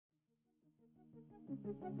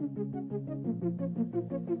Hello,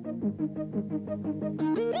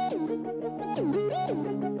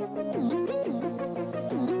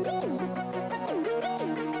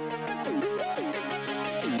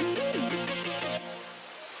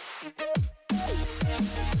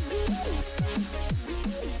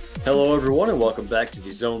 everyone, and welcome back to the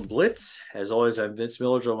Zone Blitz. As always, I'm Vince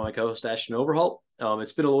Miller, joined by my co-host Ashton Overholt.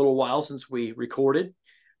 It's been a little while since we recorded.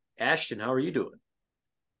 Ashton, how are you doing?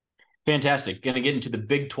 Fantastic. Going to get into the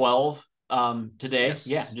Big 12 today. Yes.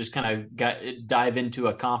 Yeah, just kind of dive into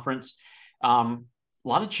a conference. A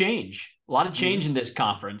lot of change in this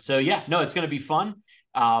conference. So yeah, no, it's going to be fun.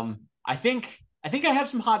 I think I have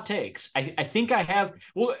some hot takes. I think I have,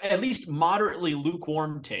 well, at least moderately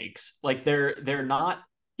lukewarm takes. Like they're not.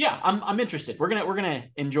 Yeah, I'm interested. We're gonna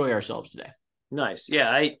enjoy ourselves today. Nice.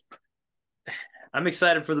 Yeah, I'm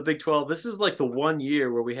excited for the Big 12. This is like the one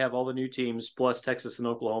year where we have all the new teams plus Texas and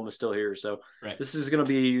Oklahoma still here. So right. This is going to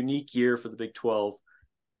be a unique year for the Big 12.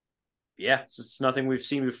 Yeah, it's nothing we've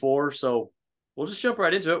seen before. So we'll just jump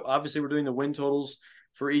right into it. Obviously, we're doing the win totals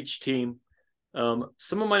for each team.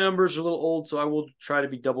 Some of my numbers are a little old, so I will try to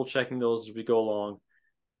be double checking those as we go along.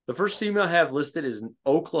 The first team I have listed is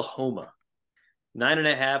Oklahoma.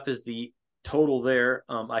 9.5 is the total there.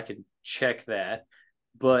 I can check that.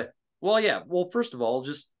 But, first of all,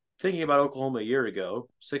 just thinking about Oklahoma a year ago,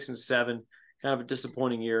 6-7, kind of a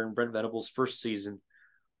disappointing year in Brent Venables' first season.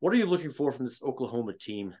 What are you looking for from this Oklahoma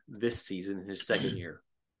team this season in his second year?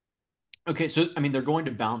 Okay, so, I mean, they're going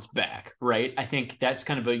to bounce back, right? I think that's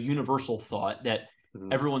kind of a universal thought that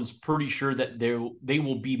everyone's pretty sure that they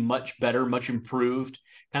will be much better, much improved,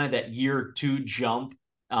 kind of that year two jump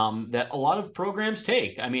that a lot of programs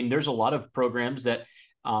take. I mean, there's a lot of programs that,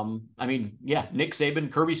 Nick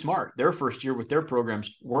Saban, Kirby Smart, their first year with their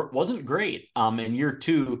programs wasn't great. And year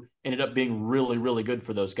two ended up being really, really good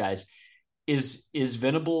for those guys. Is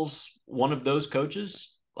Venables one of those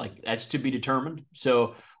coaches? Like, that's to be determined.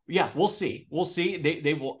 So, yeah, we'll see. We'll see.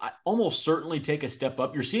 They will almost certainly take a step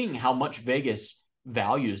up. You're seeing how much Vegas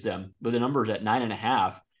values them with the numbers at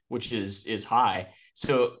 9.5, which is high.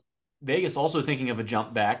 So Vegas also thinking of a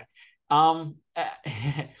jump back.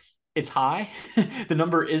 It's high. The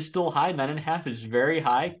number is still high. 9.5 is very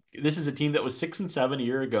high. This is a team that was 6-7 a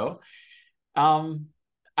year ago. I'm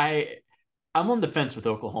on the fence with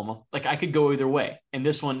Oklahoma. Like, I could go either way. And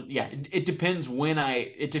this one, yeah, it depends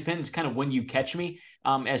it depends kind of when you catch me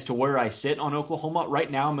as to where I sit on Oklahoma. Right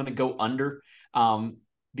now, I'm going to go under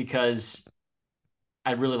because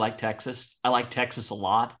I really like Texas. I like Texas a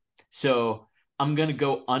lot. So I'm going to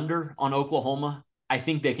go under on Oklahoma. I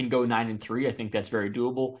think they can go 9-3. I think that's very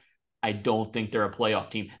doable. I don't think they're a playoff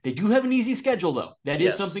team. They do have an easy schedule, though. That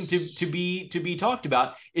is something to be talked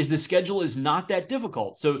about. Is the schedule is not that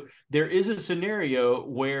difficult. So there is a scenario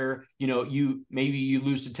where you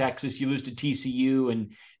lose to Texas, you lose to TCU,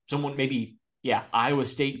 and someone Iowa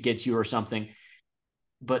State gets you or something.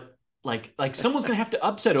 But like someone's going to have to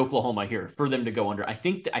upset Oklahoma here for them to go under. I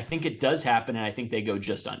think it does happen, and I think they go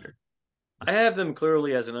just under. I have them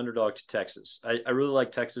clearly as an underdog to Texas. I really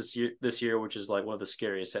like Texas this year, which is like one of the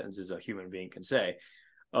scariest sentences a human being can say.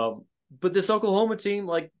 But this Oklahoma team,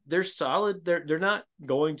 like, they're solid. They're not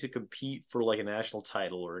going to compete for like a national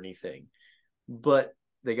title or anything, but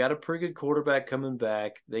they got a pretty good quarterback coming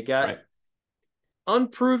back. They got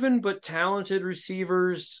unproven but talented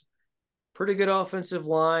receivers, pretty good offensive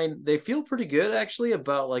line. They feel pretty good actually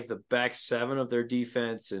about like the back seven of their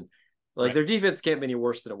defense, and their defense can't be any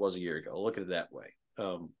worse than it was a year ago. Look at it that way.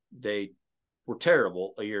 They were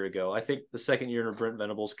terrible a year ago. I think the second year of Brent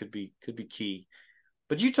Venables could be key.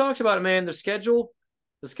 But you talked about it, man. The schedule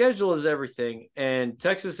is everything. And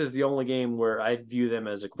Texas is the only game where I view them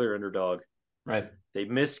as a clear underdog. Right. They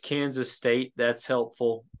missed Kansas State. That's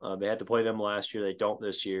helpful. They had to play them last year. They don't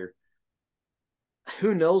this year.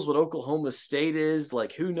 Who knows what Oklahoma State is?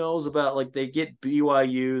 Like, who knows about, like, they get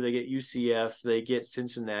BYU, they get UCF, they get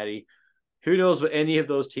Cincinnati. Who knows what any of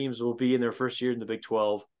those teams will be in their first year in the Big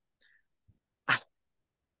 12?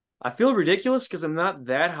 I feel ridiculous because I'm not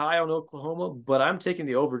that high on Oklahoma, but I'm taking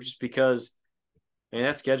the over just because, man,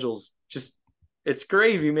 that schedule's just, it's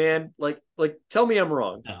gravy, man. Like, tell me I'm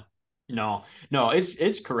wrong. No,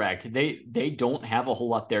 it's correct. They don't have a whole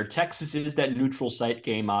lot there. Texas is that neutral site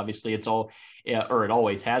game. Obviously, it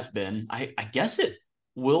always has been. I guess it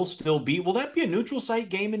will still be. Will that be a neutral site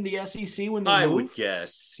game in the SEC when they move? I would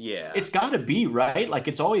guess, yeah. It's got to be, right? Like,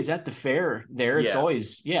 it's always at the fair there. It's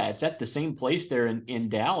always, it's at the same place there in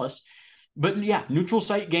Dallas. But yeah, neutral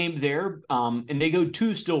site game there. And they go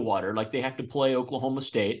to Stillwater. Like, they have to play Oklahoma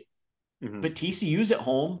State. Mm-hmm. But TCU's at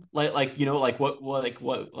home, like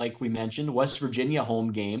we mentioned, West Virginia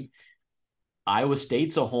home game. Iowa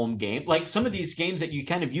State's a home game. Like some of these games that you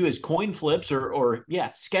kind of view as coin flips or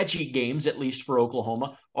sketchy games, at least for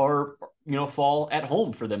Oklahoma, are, fall at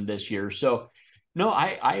home for them this year. So no,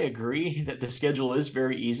 I agree that the schedule is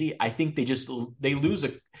very easy. I think they lose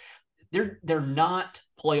they're not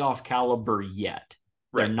playoff caliber yet.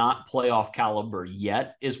 They're Right. not playoff caliber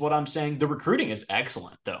yet, is what I'm saying. The recruiting is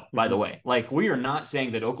excellent, though, by the way. Like, we are not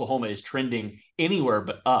saying that Oklahoma is trending anywhere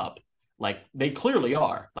but up. Like, they clearly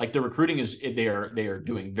are. Like, the recruiting they are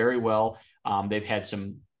doing very well. They've had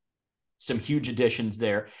some huge additions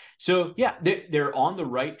there. So yeah, they're on the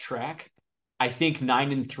right track. I think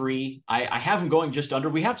 9-3. I have them going just under.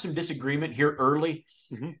 We have some disagreement here early.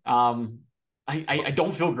 I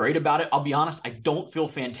don't feel great about it. I'll be honest. I don't feel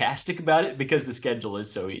fantastic about it because the schedule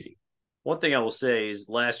is so easy. One thing I will say is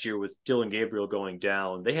last year with Dylan Gabriel going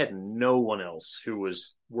down, they had no one else who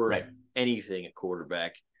was worth anything at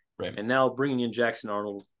quarterback. Right. And now bringing in Jackson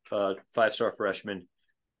Arnold, 5-star freshman,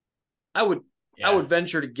 I would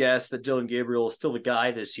venture to guess that Dylan Gabriel is still the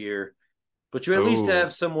guy this year, but you at least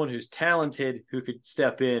have someone who's talented who could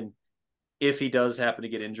step in if he does happen to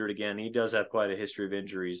get injured again. He does have quite a history of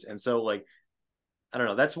injuries. And so, like, I don't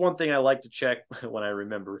know. That's one thing I like to check when I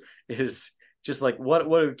remember is just like what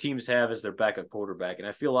do teams have as their backup quarterback? And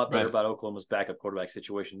I feel a lot better about Oklahoma's backup quarterback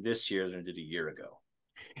situation this year than it did a year ago.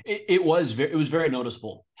 It was very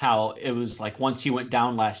noticeable how it was like once he went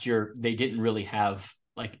down last year, they didn't really have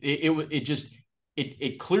like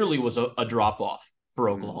it clearly was a drop off for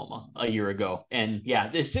Oklahoma a year ago. And yeah,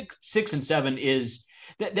 the 6 and 7 is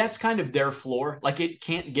that's kind of their floor. Like it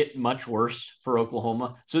can't get much worse for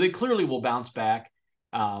Oklahoma. So they clearly will bounce back.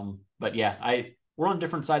 But yeah, we're on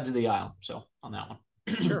different sides of the aisle. So on that one.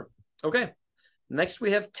 Sure. Okay. Next,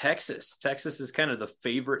 we have Texas. Texas is kind of the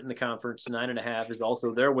favorite in the conference. 9.5 is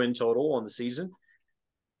also their win total on the season.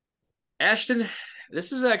 Ashton,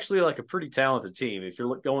 this is actually like a pretty talented team. If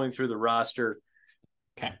you're going through the roster,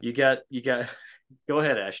 okay, you got. Go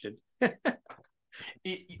ahead, Ashton.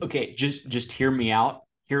 Okay, just hear me out.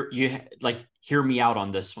 Hear me out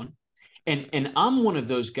on this one. And I'm one of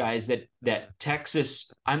those guys that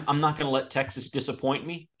Texas, I'm not going to let Texas disappoint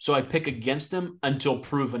me. So I pick against them until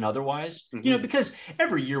proven otherwise, because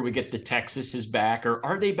every year we get the Texas is back, or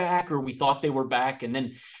are they back? Or we thought they were back. And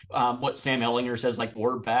then what Sam Ellinger says, like,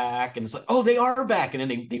 we're back. And it's like, oh, they are back. And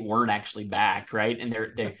then they weren't actually back. Right. And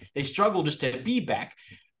they struggle just to be back.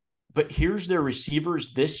 But here's their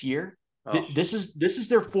receivers this year. Oh. This is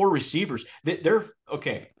their 4 receivers. They're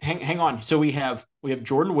okay. Hang on. So we have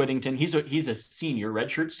Jordan Whittington. He's a senior,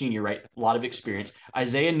 redshirt senior, right? A lot of experience.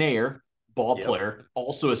 Isaiah Nair, ball player,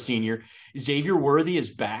 also a senior. Xavier Worthy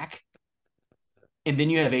is back. And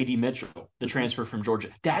then you have A.D. Mitchell, the transfer from Georgia.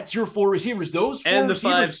 That's your 4 receivers. Those 4 and the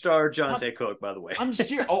receivers, 5-star Jonte Cook, by the way. I'm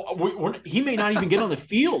serious. He may not even get on the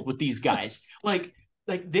field with these guys. Like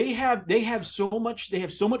they have so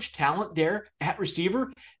much talent there at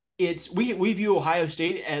receiver. We view Ohio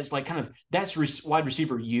State as like kind of that's wide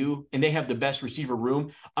receiver U, and they have the best receiver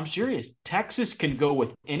room. I'm serious. Texas can go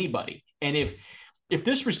with anybody, and if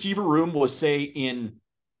this receiver room was say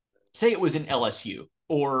it was in LSU,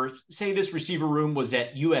 or say this receiver room was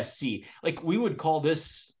at USC, like we would call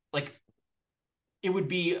this like it would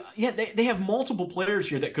be they have multiple players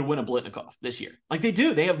here that could win a Blitnikoff this year. Like they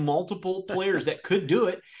do. They have multiple players that could do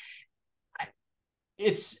it.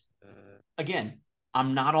 It's again.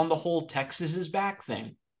 I'm not on the whole Texas is back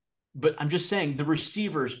thing, but I'm just saying the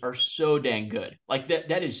receivers are so dang good. Like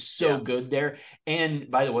that is so good there. And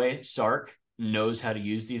by the way, Sark knows how to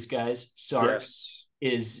use these guys. Sark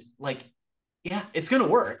is like, it's going to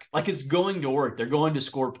work. Like it's going to work. They're going to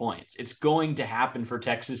score points. It's going to happen for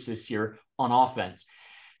Texas this year on offense.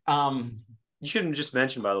 You shouldn't just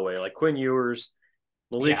mention, by the way, like Quinn Ewers,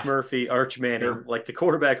 Malik Murphy, Arch Manning, like the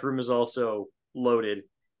quarterback room is also loaded.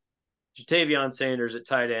 Jatavion Sanders at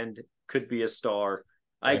tight end could be a star.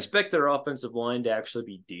 I expect their offensive line to actually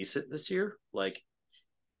be decent this year. Like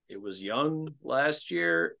it was young last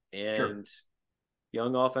year, and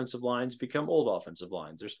young offensive lines become old offensive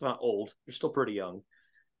lines. They're not old; they're still pretty young.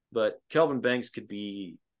 But Kelvin Banks could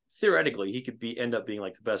be theoretically end up being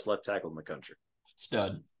like the best left tackle in the country.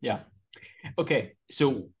 Stud, yeah. Okay,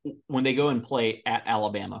 so when they go and play at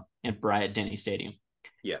Alabama and Bryant-Denny Stadium,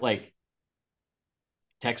 like.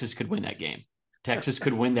 Texas could win that game. Texas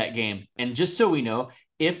could win that game. And just so we know,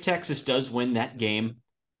 if Texas does win that game,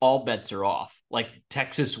 all bets are off. Like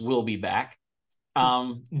Texas will be back.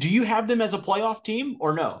 Do you have them as a playoff team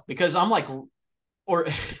or no? Because I'm like, or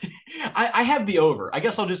I have the over. I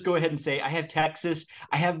guess I'll just go ahead and say I have Texas.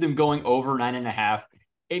 I have them going over 9.5.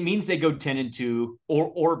 It means they go 10-2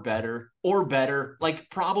 or better, like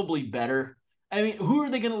probably better. I mean, who are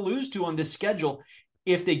they going to lose to on this schedule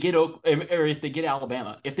if they get or if they get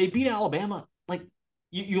Alabama? If they beat Alabama, like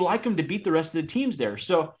you like them to beat the rest of the teams there.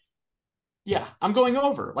 So yeah, I'm going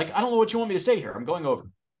over. Like, I don't know what you want me to say here. I'm going over.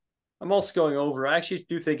 I'm also going over. I actually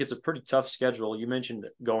do think it's a pretty tough schedule. You mentioned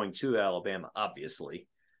going to Alabama, obviously.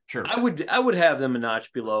 Sure. I would have them a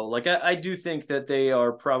notch below. Like I do think that they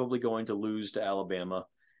are probably going to lose to Alabama.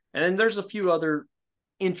 And then there's a few other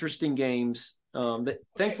interesting games. That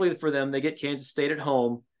thankfully for them, they get Kansas State at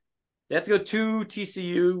home. They have to go to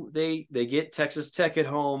TCU. They get Texas Tech at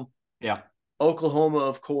home. Yeah. Oklahoma,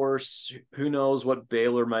 of course. Who knows what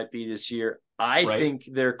Baylor might be this year? I Right. think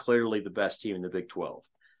they're clearly the best team in the Big 12.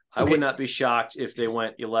 I would Okay. not be shocked if they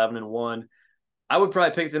went 11-1. I would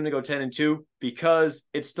probably pick them to go 10-2 because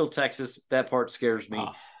it's still Texas. That part scares me.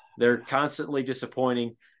 Oh, They're constantly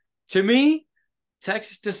disappointing. To me,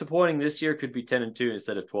 Texas disappointing this year could be 10-2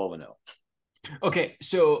 instead of 12-0. okay.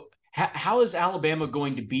 So how is Alabama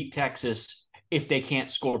going to beat Texas if they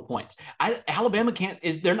can't score points? Alabama can't.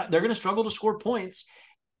 They're going to struggle to score points,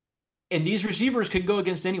 and these receivers could go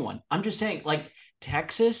against anyone. I'm just saying, like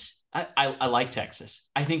Texas. I like Texas.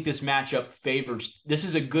 I think this matchup favors. This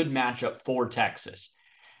is a good matchup for Texas.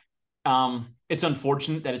 It's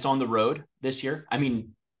unfortunate that it's on the road this year. I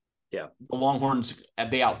mean, Yeah. the Longhorns,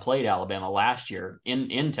 they outplayed Alabama last year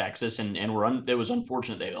in Texas, and it was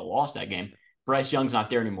unfortunate they lost that game. Bryce Young's not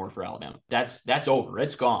there anymore for Alabama. That's over.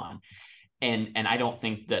 It's gone. And I don't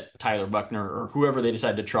think that Tyler Buckner or whoever they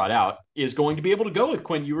decide to trot out is going to be able to go with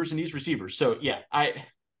Quinn Ewers and these receivers. So yeah,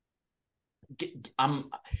 I'm.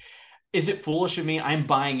 Is it foolish of me? I'm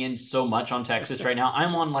buying in so much on Texas right now.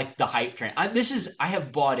 I'm on like the hype train. I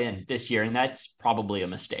have bought in this year, and that's probably a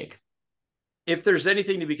mistake. If there's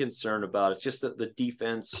anything to be concerned about, it's just that the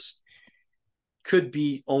defense could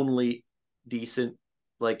be only decent,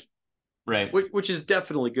 like Right. which is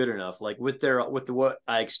definitely good enough. Like with what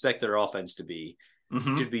I expect their offense to be,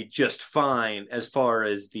 Mm-hmm. should be just fine as far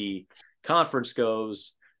as the conference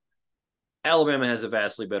goes. Alabama has a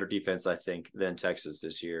vastly better defense, I think, than Texas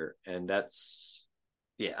this year, and that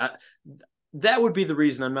would be the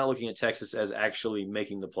reason I'm not looking at Texas as actually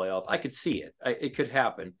making the playoff. I could see it; it could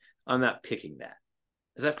happen. I'm not picking that.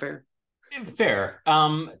 Is that fair? Fair.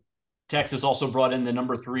 Texas also brought in the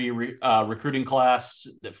number 3 recruiting class,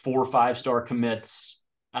 the 4 5-star commits.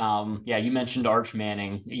 Yeah, you mentioned Arch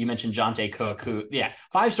Manning. You mentioned Jonte Cook, who, yeah,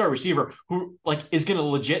 5-star receiver who like is going to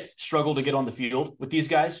legit struggle to get on the field with these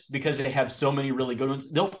guys because they have so many really good ones.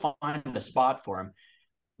 They'll find a spot for him,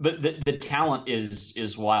 but the talent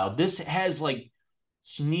is wild. This has like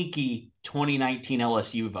sneaky 2019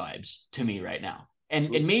 LSU vibes to me right now. And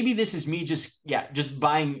maybe this is me just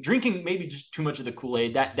drinking maybe just too much of the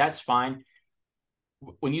Kool-Aid. That's fine.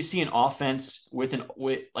 When you see an offense with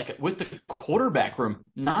the quarterback room,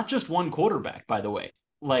 not just one quarterback, by the way,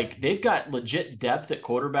 like they've got legit depth at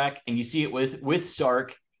quarterback, and you see it with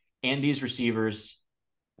Sark and these receivers.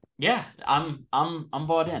 Yeah, I'm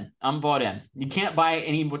bought in. I'm bought in. You can't buy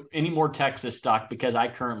any more Texas stock because I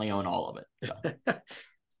currently own all of it. So.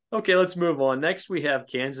 Okay, let's move on. Next, we have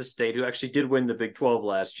Kansas State, who actually did win the Big 12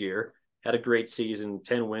 last year, had a great season,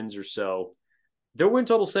 10 wins or so. Their win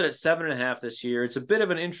total set at 7.5 this year. It's a bit of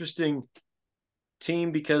an interesting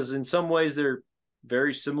team because in some ways they're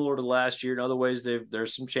very similar to last year. In other ways,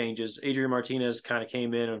 there's some changes. Adrian Martinez kind of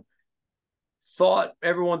came in and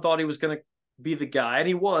everyone thought he was going to be the guy, and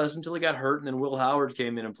he was until he got hurt, and then Will Howard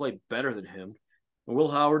came in and played better than him. And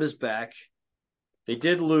Will Howard is back. They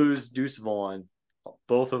did lose Deuce Vaughn,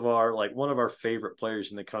 both of one of our favorite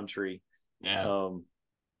players in the country. Yeah.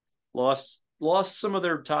 Lost some of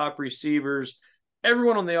their top receivers.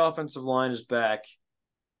 Everyone on the offensive line is back.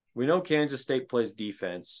 We know Kansas State plays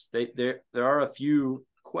defense. There are a few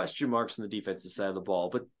question marks on the defensive side of the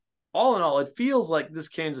ball, but all in all, it feels like this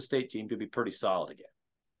Kansas State team could be pretty solid again.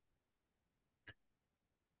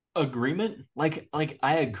 Agreement? Like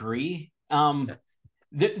I agree.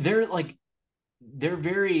 They're like they're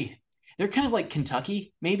kind of like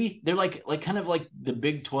Kentucky, maybe. They're like kind of like the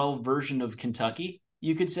Big 12 version of Kentucky,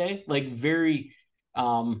 you could say. Like very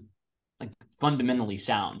like fundamentally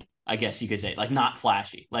sound, I guess you could say. Like not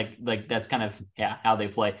flashy. Like that's kind of how they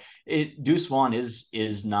play. Deuce Vaughn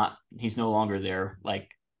is not, he's no longer there, like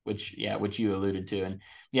which you alluded to. And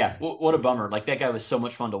yeah, what a bummer. Like that guy was so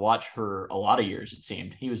much fun to watch for a lot of years, it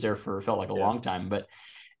seemed. He was there for felt like a long time, but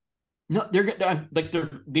no,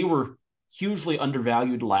 they were hugely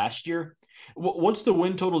undervalued last year. What's the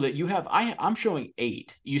win total that you have? I'm showing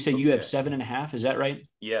 8. You say you have 7.5. Is that right?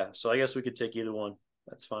 Yeah. So I guess we could take either one.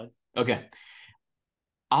 That's fine. Okay.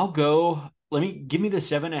 I'll go. Give me the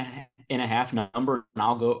 7.5 number, and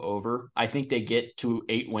I'll go over. I think they get to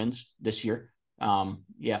 8 wins this year.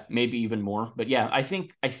 Yeah, maybe even more. But yeah, I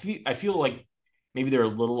feel like maybe they're a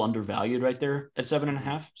little undervalued right there at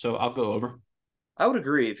 7.5. So I'll go over. I would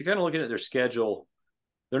agree. If you're kind of looking at their schedule,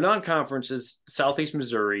 their non-conference is Southeast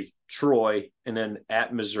Missouri, Troy, and then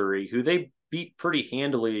at Missouri, who they beat pretty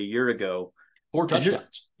handily a year ago. 4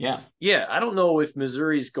 touchdowns. Yeah. Yeah, I don't know if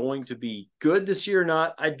Missouri's going to be good this year or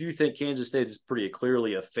not. I do think Kansas State is pretty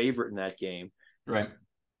clearly a favorite in that game. Right.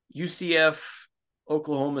 UCF,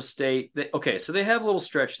 Oklahoma State. So they have a little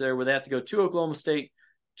stretch there where they have to go to Oklahoma State,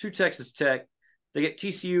 to Texas Tech. They get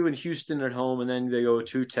TCU and Houston at home, and then they go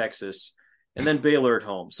to Texas, and then Baylor at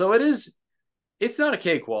home. So it's not a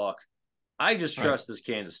cakewalk. I just trust this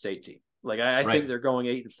Kansas State team. Like I think they're going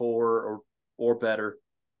 8-4 or better.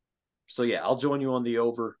 So yeah, I'll join you on the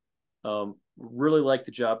over. Really like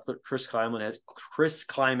the job Chris Kleiman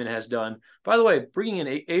has done. By the way, bringing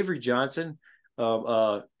in Avery Johnson,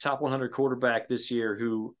 top 100 quarterback this year,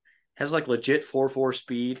 who has like legit 4.4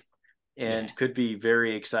 speed and could be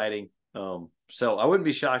very exciting. So I wouldn't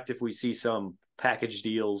be shocked if we see some package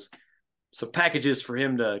deals, some packages for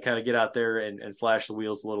him to kind of get out there and flash the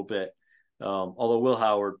wheels a little bit. Although Will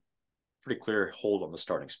Howard, pretty clear hold on the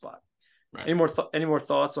starting spot. Right. Any more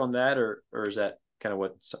thoughts on that, or is that kind of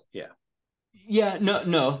what? Yeah. Yeah,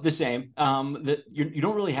 no, the same. That you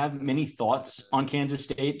don't really have many thoughts on Kansas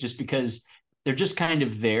State just because they're just kind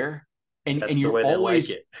of there, and you're always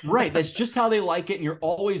like right. That's just how they like it, and you're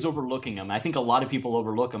always overlooking them. I think a lot of people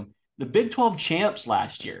overlook them. The Big 12 champs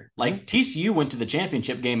last year, like TCU went to the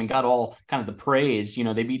championship game and got all kind of the praise.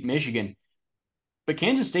 They beat Michigan, but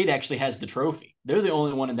Kansas State actually has the trophy. They're the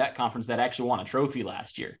only one in that conference that actually won a trophy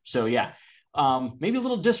last year. So yeah, maybe a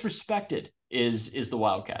little disrespected is the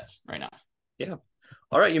Wildcats right now. Yeah.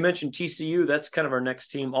 All right. You mentioned TCU. That's kind of our next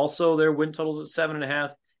team. Also, their win totals at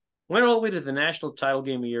 7.5. Went all the way to the national title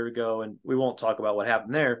game a year ago, and we won't talk about what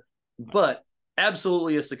happened there, but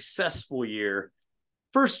absolutely a successful year.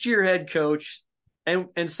 First-year head coach,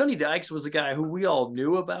 and Sonny Dykes was a guy who we all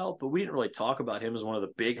knew about, but we didn't really talk about him as one of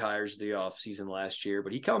the big hires of the offseason last year.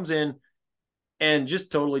 But he comes in and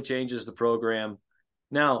just totally changes the program.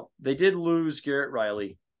 Now, they did lose Garrett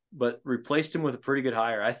Riley, but replaced him with a pretty good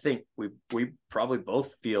hire. I think we probably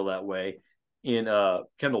both feel that way in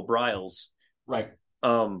Kendall Briles. Right.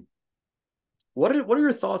 What are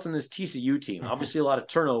your thoughts on this TCU team? Obviously a lot of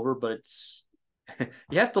turnover, but it's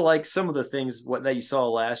you have to like some of the things that you saw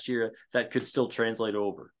last year that could still translate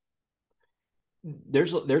over.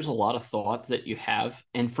 There's a lot of thoughts that you have,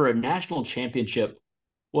 and for a national championship,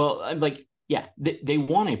 well, they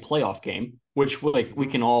won a playoff game, which we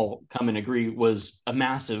can all come and agree was a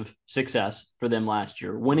massive success for them last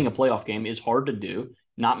year. Winning a playoff game is hard to do.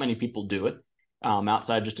 Not many people do it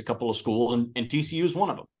outside just a couple of schools, and TCU is one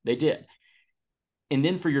of them. They did. And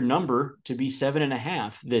then for your number to be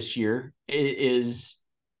 7.5 this year, it is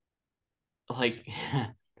like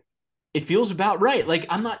it feels about right. Like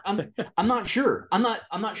I'm not sure. I'm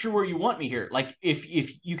not sure where you want me here. Like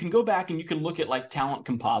if you can go back and you can look at like talent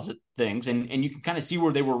composite things and you can kind of see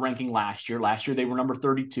where they were ranking last year. Last year they were number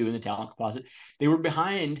 32 in the talent composite. They were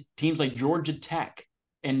behind teams like Georgia Tech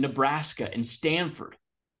and Nebraska and Stanford.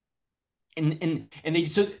 And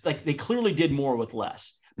they clearly did more with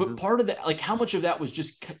less. But part of that, like how much of that was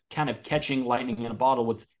just kind of catching lightning in a bottle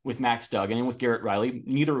with Max Duggan and with Garrett Riley,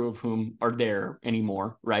 neither of whom are there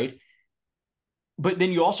anymore, right? But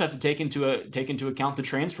then you also have to take into account the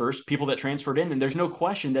transfers, people that transferred in, and there's no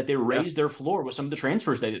question that they raised their floor with some of the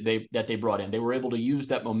transfers that they brought in. They were able to use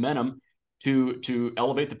that momentum to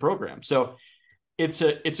elevate the program. So it's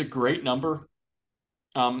a great number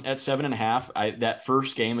at 7.5. That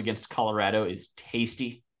first game against Colorado is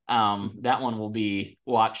tasty. That one will be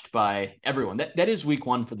watched by everyone. That is week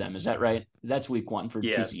 1 for them. Is that right? That's week 1 for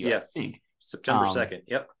TCU. Yeah. I think September 2nd.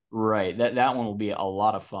 Yep. Right. That one will be a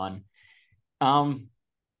lot of fun. I'm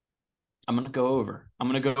going to go over.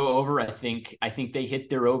 I think they hit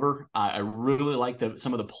their over. I really like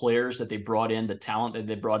some of the players that they brought in, the talent that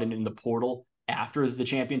they brought in the portal after the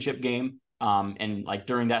championship game. And like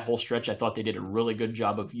during that whole stretch, I thought they did a really good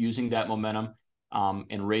job of using that momentum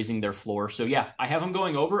and raising their floor. So yeah, I have them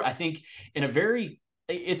going over. I think in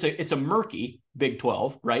it's a murky Big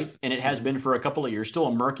 12, right? And it has been for a couple of years, still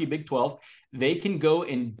a murky Big 12. They can go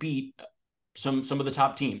and beat some of the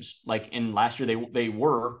top teams. Like in last year, they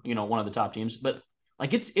were, one of the top teams, but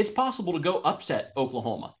like it's possible to go upset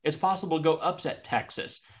Oklahoma. It's possible to go upset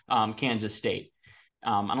Texas, Kansas State.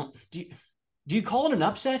 Do you call it an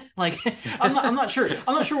upset? Like, I'm not sure.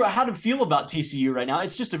 I'm not sure how to feel about TCU right now.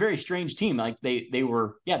 It's just a very strange team. Like they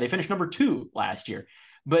finished number 2 last year,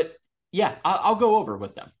 but yeah, I'll go over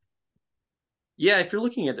with them. Yeah, if you're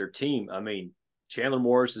looking at their team, I mean, Chandler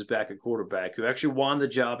Morris is back at quarterback, who actually won the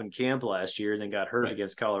job in camp last year and then got hurt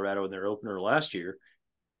against Colorado in their opener last year.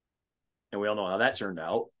 And we all know how that turned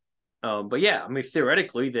out. But yeah, I mean,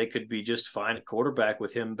 theoretically, they could be just fine at quarterback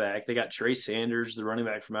with him back. They got Trey Sanders, the running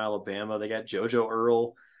back from Alabama. They got JoJo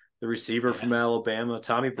Earl, the receiver from Alabama,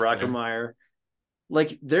 Tommy Brockermeyer.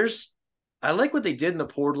 Like, I like what they did in the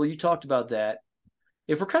portal. You talked about that.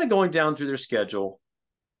 If we're kind of going down through their schedule,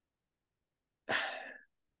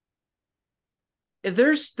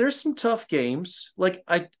 there's some tough games. Like,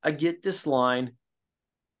 I get this line.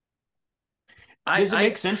 Does it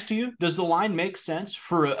make sense to you? Does the line make sense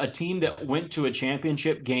for a team that went to a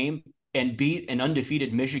championship game and beat an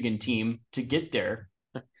undefeated Michigan team to get there,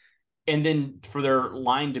 and then for their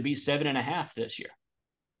line to be 7.5 this year?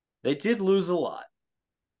 They did lose a lot.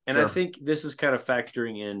 And Sure. I think this is kind of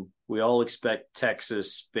factoring in. We all expect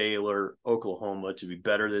Texas, Baylor, Oklahoma to be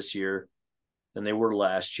better this year than they were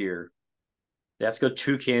last year. They have to go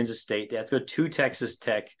to Kansas State. They have to go to Texas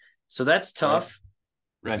Tech. So that's tough.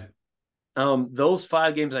 Right. Those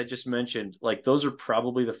 5 games I just mentioned, like, those are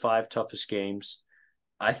probably the 5 toughest games.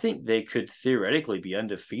 I think they could theoretically be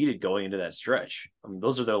undefeated going into that stretch. I mean,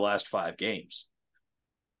 those are their last 5 games.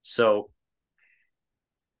 So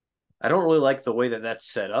I don't really like the way that that's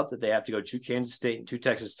set up, that they have to go to Kansas State and to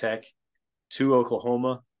Texas Tech, to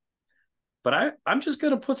Oklahoma. But I'm just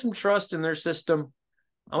going to put some trust in their system.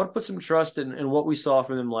 I want to put some trust in what we saw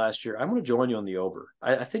from them last year. I'm going to join you on the over.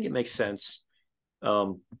 I think it makes sense.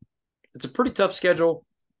 It's a pretty tough schedule.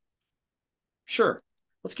 Sure.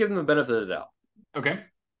 Let's give them the benefit of the doubt. Okay.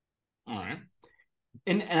 All right.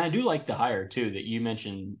 And I do like the hire, too, that you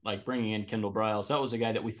mentioned, like bringing in Kendall Briles. That was a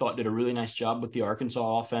guy that we thought did a really nice job with the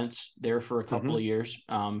Arkansas offense there for a couple of years.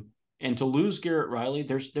 And to lose Garrett Riley,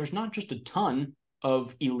 there's not just a ton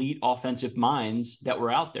of elite offensive minds that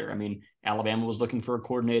were out there. I mean, Alabama was looking for a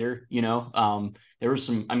coordinator, there was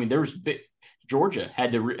some, Georgia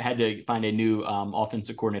had to find a new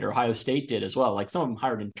offensive coordinator. Ohio State did as well. Like, some of them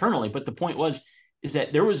hired internally, but the point is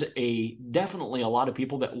that there was definitely a lot of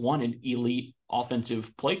people that wanted elite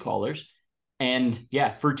offensive play callers. And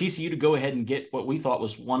yeah, for TCU to go ahead and get what we thought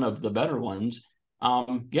was one of the better ones.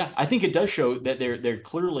 I think it does show that they're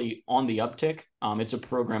clearly on the uptick. It's a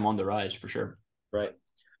program on the rise for sure. Right.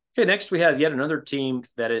 Okay. Next we have yet another team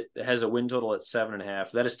that it has a win total at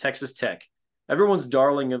 7.5. That is Texas Tech. Everyone's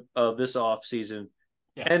darling of this offseason.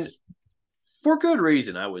 Yes. And for good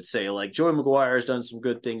reason, I would say. Like, Joey McGuire has done some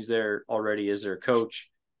good things there already as their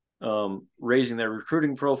coach, raising their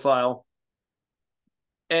recruiting profile.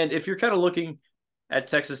 And if you're kind of looking at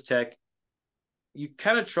Texas Tech, you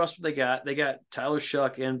kind of trust what they got. They got Tyler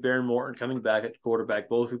Shuck and Baron Morton coming back at quarterback,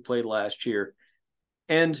 both who played last year.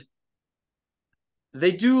 And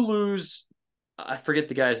they do lose, I forget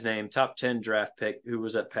the guy's name, top 10 draft pick who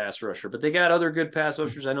was at pass rusher. But they got other good pass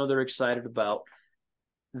rushers I know they're excited about.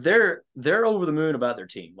 They're over the moon about their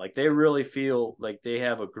team. Like, they really feel like they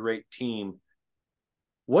have a great team.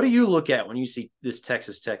 What do you look at when you see this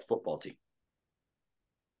Texas Tech football team?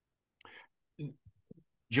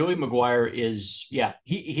 Joey McGuire is,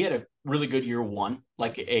 he had a really good year one.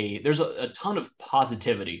 There's a ton of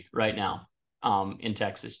positivity right now in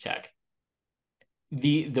Texas Tech.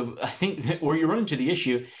 I think that where you run into the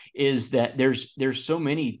issue is that there's so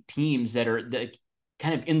many teams that are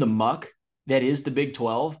kind of in the muck that is the Big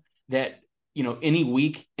 12, that any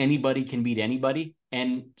week anybody can beat anybody,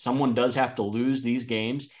 and someone does have to lose these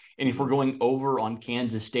games. And if we're going over on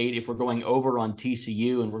Kansas State, if we're going over on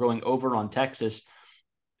TCU, and we're going over on Texas,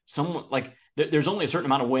 there's only a certain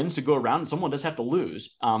amount of wins to go around, and someone does have to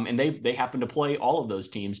lose. And they happen to play all of those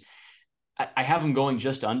teams. I have them going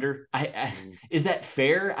just under. Is that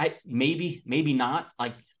fair? Maybe not.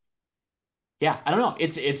 I don't know.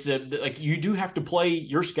 It's you do have to play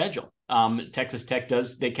your schedule. Texas Tech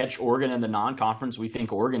they catch Oregon in the non-conference. We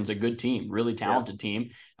think Oregon's a good team, really talented team.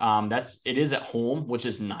 It is at home, which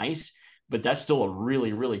is nice, but that's still a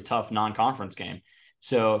really, really tough non-conference game.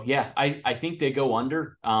 So yeah, I think they go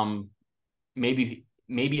under. Maybe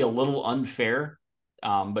a little unfair.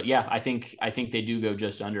 But yeah, I think they do go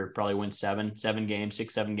just under, probably win 7 games,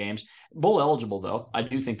 6-7 games. Bowl eligible though. I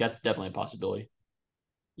do think that's definitely a possibility.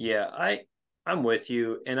 Yeah, I'm with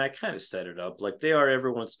you, and I kind of set it up. Like, they are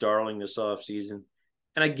everyone's darling this offseason,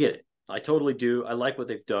 and I get it. I totally do. I like what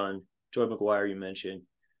they've done. Joey McGuire, you mentioned.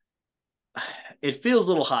 It feels a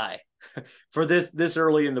little high for this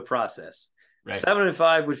early in the process. Right.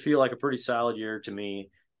 7-5 would feel like a pretty solid year to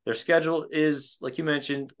me. Their schedule is, like you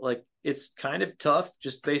mentioned, like, it's kind of tough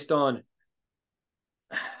just based on,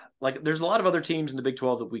 like, there's a lot of other teams in the Big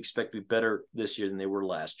 12 that we expect to be better this year than they were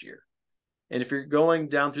last year. And if you're going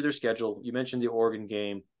down through their schedule, you mentioned the Oregon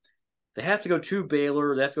game. They have to go to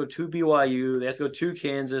Baylor. They have to go to BYU. They have to go to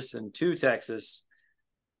Kansas and to Texas.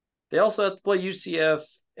 They also have to play UCF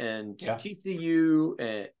and Yeah. TCU.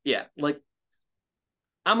 And yeah, like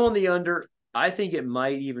I'm on the under. I think it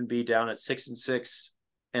might even be down at 6-6.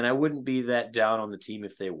 And I wouldn't be that down on the team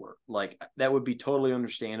if they were. Like that would be totally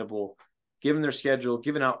understandable given their schedule,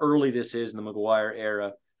 given how early this is in the McGuire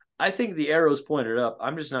era. I think the arrow's pointed up.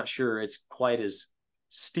 I'm just not sure it's quite as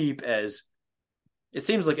steep as it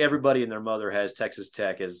seems like everybody and their mother has Texas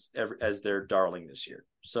Tech as their darling this year.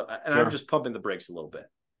 So, and I'm Sure. just pumping the brakes a little bit.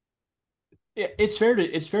 Yeah, it's fair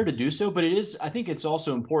to do so, but it is. I think it's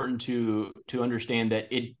also important to understand that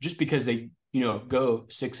it just because they go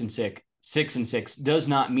 6-6 does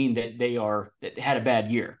not mean that that they had a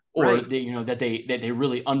bad year or Right. that they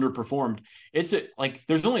really underperformed. It's like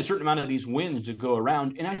there's only a certain amount of these wins to go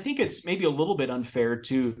around, and I think it's maybe a little bit unfair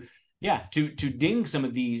to to ding some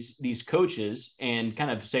of these coaches and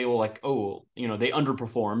kind of say, well, like, oh, they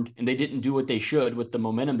underperformed and they didn't do what they should with the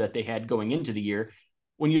momentum that they had going into the year.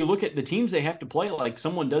 When you look at the teams they have to play, like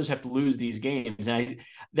someone does have to lose these games, and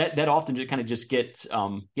that often just kind of just gets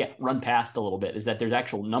run past a little bit. Is that there's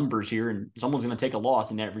actual numbers here, and someone's going to take a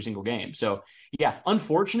loss in every single game. So yeah,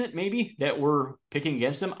 unfortunate maybe that we're picking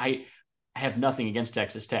against them. I have nothing against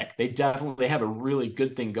Texas Tech. They have a really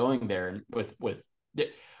good thing going there, and with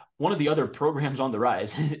one of the other programs on the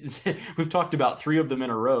rise. We've talked about three of them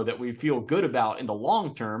in a row that we feel good about in the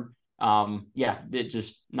long term. It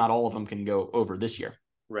just not all of them can go over this year.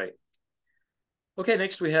 Right. Okay,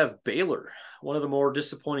 next we have Baylor, one of the more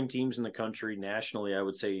disappointing teams in the country nationally, I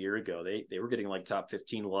would say a year ago. They were getting like top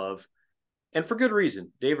 15 love, and for good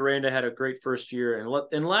reason. Dave Aranda had a great first year,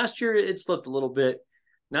 and last year it slipped a little bit.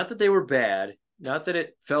 Not that they were bad, not that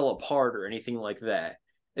it fell apart or anything like that.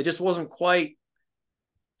 It just wasn't quite.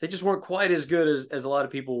 They just weren't quite as good as a lot of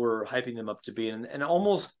people were hyping them up to be, and I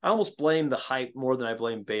almost blame the hype more than I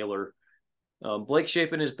blame Baylor. Blake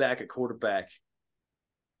Shapen is back at quarterback,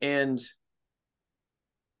 and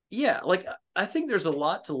yeah, like I think there's a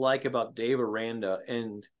lot to like about Dave Aranda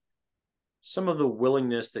and some of the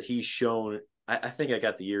willingness that he's shown. I think I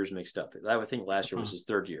got the years mixed up. I think last year was his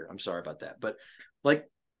third year. I'm sorry about that. But like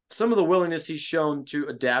some of the willingness he's shown to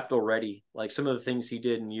adapt already, like some of the things he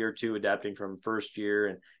did in year two, adapting from first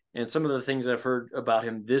year, and some of the things I've heard about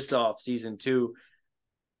him this off season too.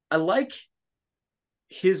 I like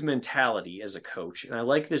his mentality as a coach, and I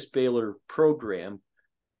like this Baylor program.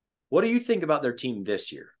 What do you think about their team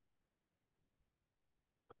this year?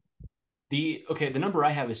 The number I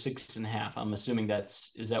have is 6.5. I'm assuming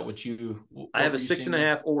is that I what have were a you six saying and a there?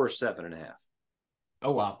 half or 7.5.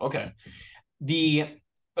 Oh wow. Okay. The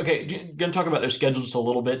Gonna talk about their schedule just a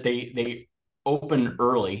little bit. They open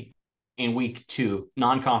early in week 2,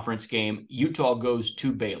 non-conference game. Utah goes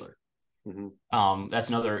to Baylor. Mm-hmm. That's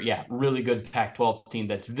another really good Pac-12 team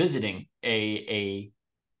that's visiting a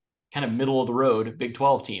kind of middle of the road Big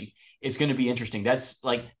 12 team. It's going to be interesting. That's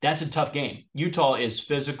a tough game. Utah is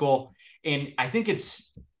physical, and I think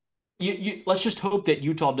it's let's just hope that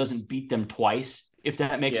Utah doesn't beat them twice, if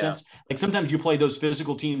that makes Yeah, sense. Like sometimes you play those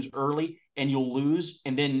physical teams early and you'll lose,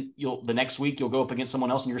 and then the next week you'll go up against someone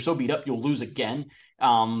else and you're so beat up you'll lose again.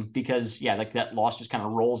 Because like that loss just kind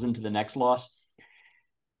of rolls into the next loss.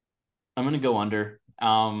 I'm gonna go under.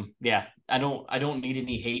 I don't need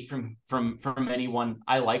any hate from anyone.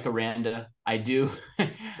 I like Aranda. I do.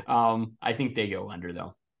 I think they go under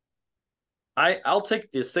though. I'll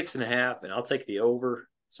take the 6.5 and I'll take the over,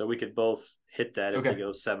 so we could both hit that if they Okay.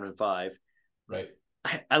 go 7-5. Right.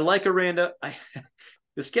 I like Aranda.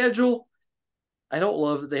 The schedule. I don't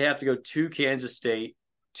love that they have to go to Kansas State,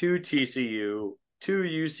 to TCU, to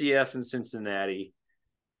UCF and Cincinnati.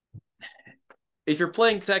 If you're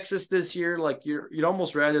playing Texas this year, like you'd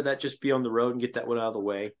almost rather that just be on the road and get that one out of the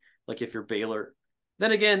way. Like if you're Baylor,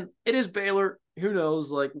 then again, it is Baylor. Who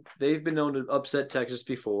knows? Like they've been known to upset Texas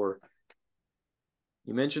before.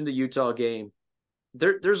 You mentioned the Utah game.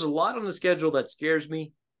 There's a lot on the schedule that scares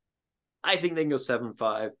me. I think they can go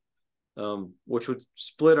 7-5, which would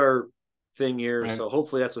split our thing here. Right. So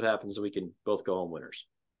hopefully that's what happens. So we can both go home winners.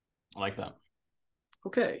 I like that.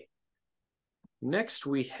 Okay. Next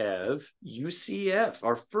we have UCF,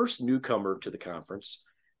 our first newcomer to the conference.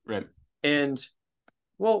 Right. And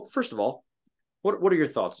well, first of all, what are your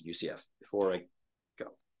thoughts on UCF before I go?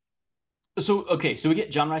 So we get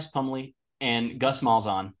John Rice Plumlee and Gus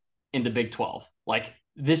Malzahn in the Big 12. Like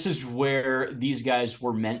this is where these guys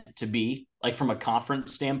were meant to be, like from a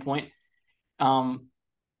conference standpoint. Um,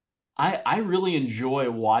 I really enjoy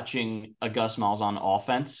watching a Gus Malzahn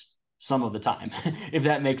offense some of the time, if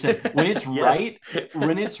that makes sense. Yes.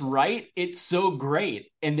 When it's right, it's so great.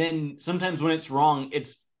 And then sometimes when it's wrong,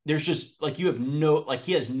 it's there's just like you have no like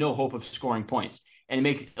he has no hope of scoring points, and it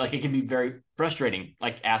makes like it can be very frustrating.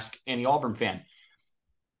 Like ask any Auburn fan.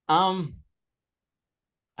 Um,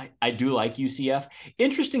 I do like UCF.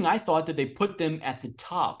 Interesting. I thought that they put them at the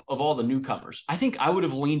top of all the newcomers. I think I would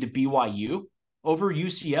have leaned to BYU over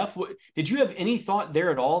UCF. Did you have any thought there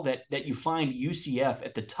at all that you find UCF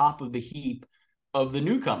at the top of the heap of the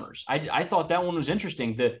newcomers? I thought that one was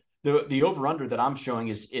interesting. The over under that I'm showing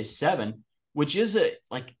is 7, which is a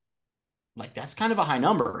like that's kind of a high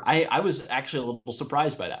number. I was actually a little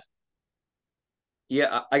surprised by that.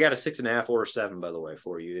 Yeah, I got a 6.5 or a 7, by the way,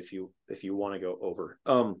 for you if you want to go over.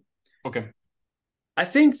 Okay. I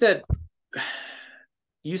think that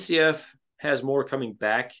UCF has more coming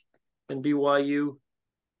back than BYU,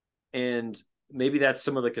 and maybe that's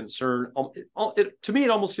some of the concern. To me, it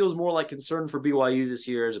almost feels more like concern for BYU this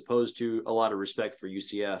year as opposed to a lot of respect for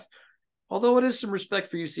UCF. Although it is some respect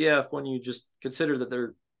for UCF when you just consider that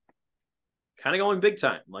they're kind of going big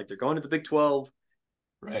time, like they're going to the Big 12.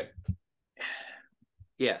 Right.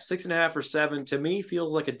 Yeah, 6.5 or 7 to me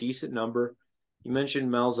feels like a decent number. You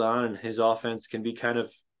mentioned Malzahn and his offense can be kind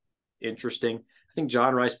of interesting. I think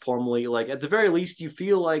John Rice Plumlee, like at the very least, you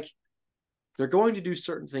feel like they're going to do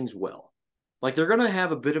certain things well. Like they're going to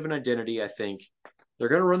have a bit of an identity, I think. They're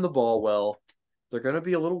going to run the ball well. They're going to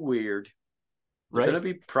be a little weird. They're going to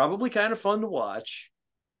be probably kind of fun to watch.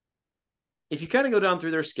 If you kind of go down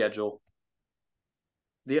through their schedule,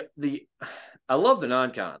 I love the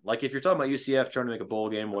non-con. Like if you're talking about UCF trying to make a bowl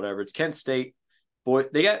game, whatever, it's Kent State. Boy,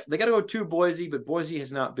 they got to go to Boise, but Boise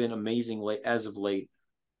has not been amazing as of late.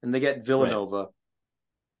 And they get Villanova.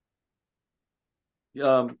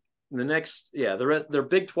 Right. Their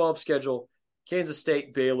Big 12 schedule: Kansas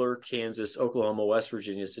State, Baylor, Kansas, Oklahoma, West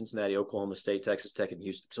Virginia, Cincinnati, Oklahoma State, Texas Tech, and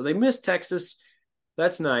Houston. So they missed Texas.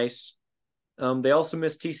 That's nice. They also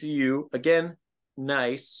missed TCU. Again,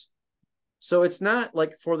 nice. So it's not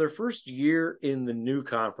like for their first year in the new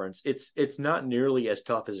conference, it's not nearly as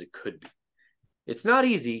tough as it could be. It's not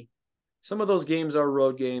easy. Some of those games are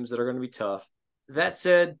road games that are going to be tough. That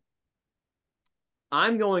said,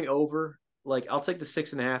 I'm going over. Like I'll take the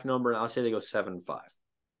 6.5 number and I'll say they go 7-5.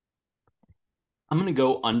 I'm going to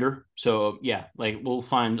go under. So yeah, like we'll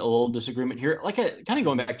find a little disagreement here. Like kind of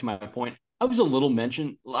going back to my point, I was a little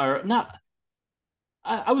mentioned or not.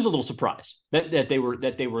 I was a little surprised that they were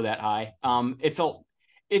that high. It felt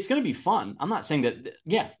it's going to be fun. I'm not saying that.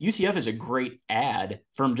 Yeah, UCF is a great ad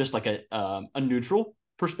from just like a neutral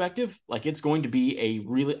perspective. Like it's going to be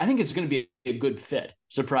I think it's going to be a good fit,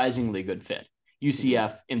 surprisingly good fit.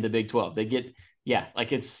 UCF in the Big 12. They get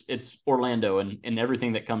like it's Orlando and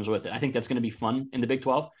everything that comes with it. I think that's going to be fun in the Big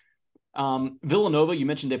 12. Villanova, you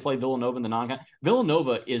mentioned they play Villanova in the non-con.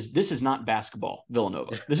 This is not basketball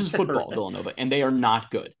Villanova. This is football right. Villanova, and they are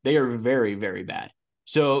not good. They are very, very bad.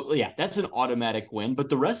 So yeah, that's an automatic win, but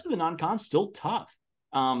the rest of the non-con still tough.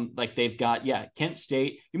 Like they've got, Kent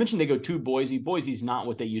State. You mentioned they go to Boise. Boise's not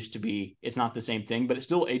what they used to be. It's not the same thing, but it's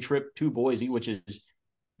still a trip to Boise, which is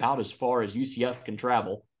about as far as UCF can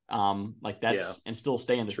travel. And still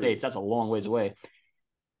stay in the States. That's a long ways away.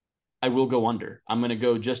 I will go under. I'm going to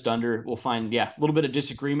go just under. We'll find, a little bit of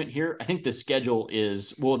disagreement here. I think the schedule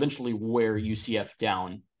will eventually wear UCF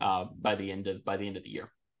down by the end of the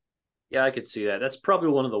year. Yeah, I could see that. That's probably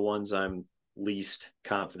one of the ones I'm least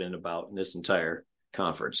confident about in this entire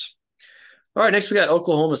conference. All right, next we got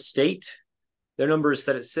Oklahoma State. Their number is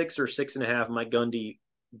set at 6 or 6.5. Mike Gundy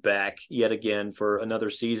back yet again for another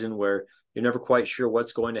season where you're never quite sure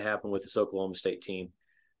what's going to happen with this Oklahoma State team.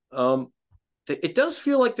 It does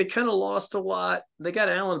feel like they kind of lost a lot. They got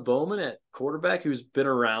Alan Bowman at quarterback, who's been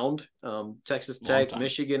around Texas Tech,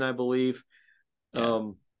 Michigan, I believe.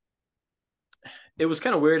 Yeah. It was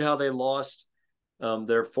kind of weird how they lost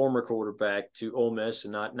their former quarterback to Ole Miss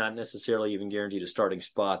and not necessarily even guaranteed a starting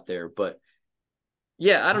spot there. But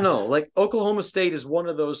yeah, I don't know. Like Oklahoma State is one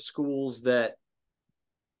of those schools that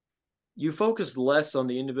you focus less on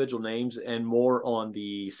the individual names and more on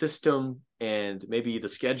the system and maybe the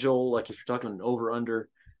schedule. Like if you're talking an over-under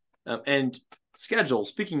and schedule,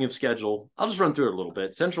 speaking of schedule, I'll just run through it a little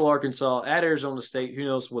bit. Central Arkansas at Arizona State. Who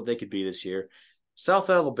knows what they could be this year? South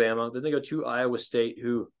Alabama. Then they go to Iowa State,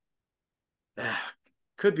 who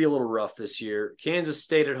could be a little rough this year. Kansas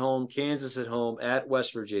State at home, Kansas at home, at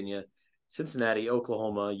West Virginia, Cincinnati,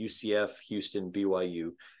 Oklahoma, UCF, Houston,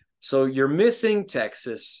 BYU. So you're missing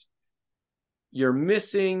Texas. You're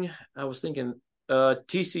missing, I was thinking,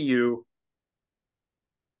 TCU.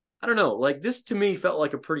 I don't know. Like this to me felt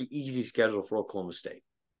like a pretty easy schedule for Oklahoma State.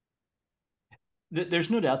 There's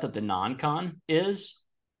no doubt that the non-con is,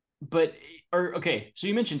 but so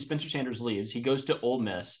you mentioned Spencer Sanders leaves. He goes to Ole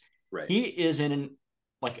Miss. Right. He is in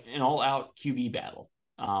like an all-out QB battle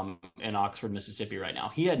in Oxford, Mississippi right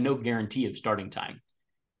now. He had no guarantee of starting time.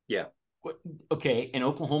 Yeah. Okay, and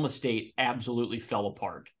Oklahoma State absolutely fell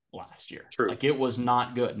apart last year. True. Like, it was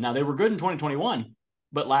not good. Now, they were good in 2021,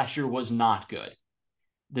 but last year was not good.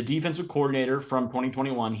 The defensive coordinator from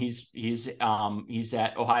 2021, he's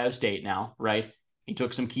at Ohio State now, right? He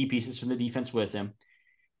took some key pieces from the defense with him.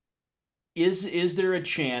 Is there a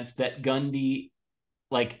chance that Gundy,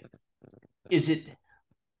 like, is it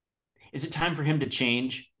time for him to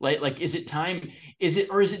change? Like is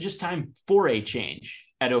it just time for a change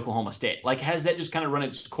at Oklahoma State? Like, has that just kind of run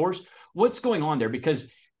its course? What's going on there?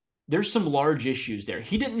 Because there's some large issues there.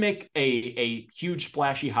 He didn't make a huge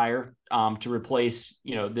splashy hire to replace,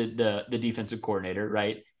 the defensive coordinator,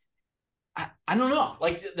 right? I don't know.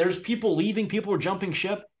 Like, there's people leaving, people are jumping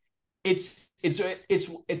ship. It's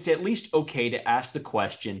at least okay to ask the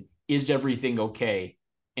question, is everything okay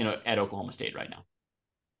at Oklahoma State right now?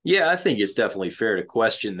 Yeah, I think it's definitely fair to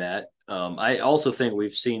question that. I also think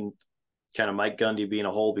we've seen kind of Mike Gundy be in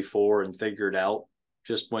a hole before and figure it out.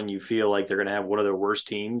 Just when you feel like they're going to have one of their worst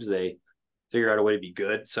teams, they figure out a way to be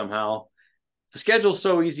good somehow. The schedule's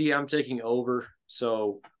so easy. I'm taking over.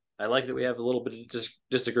 So I like that we have a little bit of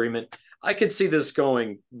disagreement. I could see this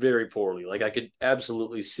going very poorly. Like, I could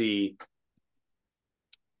absolutely see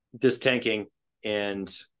this tanking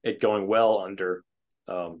and it going well under.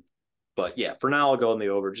 But yeah, for now, I'll go in the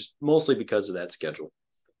over, just mostly because of that schedule.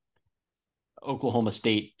 Oklahoma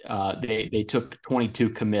State, they took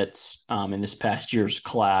 22 commits in this past year's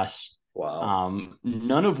class. Wow.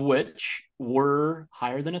 None of which were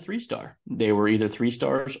higher than a 3-star. They were either 3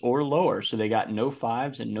 stars or lower. So they got no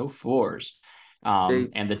 5s and no 4s.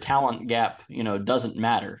 And the talent gap, doesn't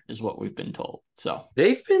matter, is what we've been told. So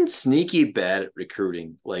they've been sneaky bad at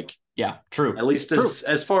recruiting. Like, yeah, true. At least true.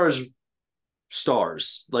 as far as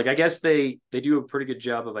stars. Like, I guess they do a pretty good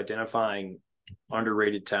job of identifying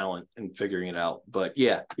underrated talent and figuring it out. But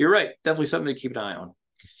yeah, you're right. Definitely something to keep an eye on.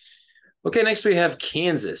 Okay, next we have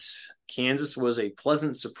Kansas. Kansas was a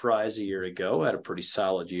pleasant surprise a year ago, had a pretty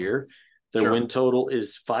solid year. Their win total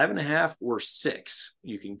is 5.5 or 6.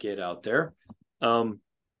 You can get out there. A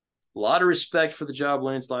lot of respect for the job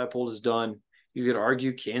Lance Leipold has done. You could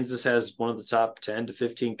argue Kansas has one of the top 10 to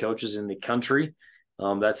 15 coaches in the country.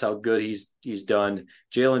 That's how good he's done.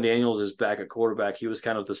 Jalen Daniels is back at quarterback. He was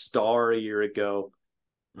kind of the star a year ago.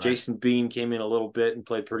 Right. Jason Bean came in a little bit and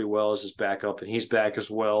played pretty well as his backup, and he's back as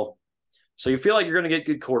well. So you feel like you're going to get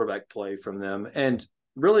good quarterback play from them. And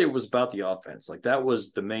really, it was about the offense. Like, that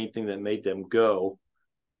was the main thing that made them go.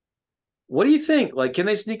 What do you think? Like, can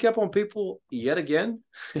they sneak up on people yet again?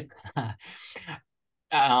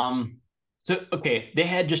 So, okay, they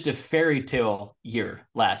had just a fairy tale year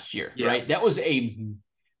last year, right? That was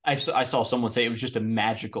I saw someone say it was just a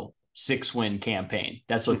magical 6-win campaign.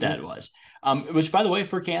 That's what that was. Which, by the way,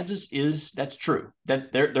 for Kansas that's true.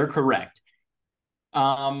 That they're correct.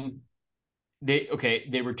 They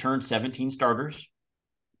returned 17 starters.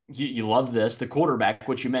 You love this. The quarterback,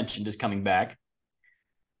 which you mentioned, is coming back.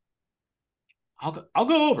 I'll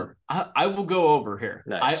go over. I will go over here.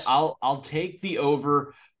 Nice. I'll take the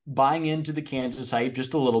over, buying into the Kansas hype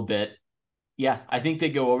just a little bit. Yeah, I think they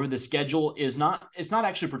go over. The schedule it's not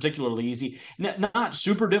actually particularly easy. Not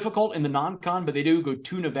super difficult in the non-con, but they do go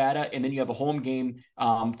to Nevada, and then you have a home game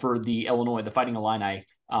for the Illinois, the Fighting Illini,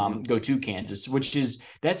 go to Kansas,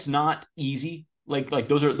 that's not easy. Like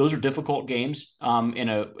those are difficult games.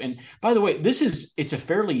 And by the way,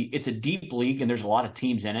 it's a deep league, and there's a lot of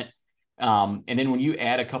teams in it. And then when you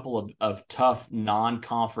add a couple of tough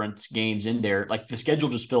non-conference games in there, like, the schedule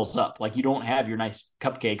just fills up. Like, you don't have your nice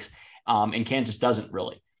cupcakes, and Kansas doesn't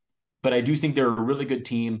really. But I do think they're a really good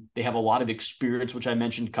team. They have a lot of experience, which I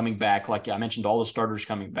mentioned, coming back. Like, I mentioned all the starters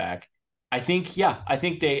coming back. I think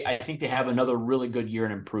they have another really good year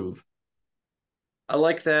and improve. I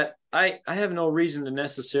like that. I have no reason to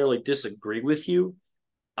necessarily disagree with you.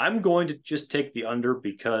 I'm going to just take the under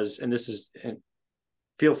because, and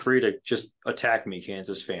feel free to just attack me,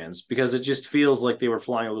 Kansas fans, because it just feels like they were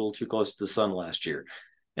flying a little too close to the sun last year.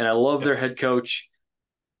 And I love their head coach,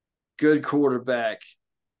 good quarterback.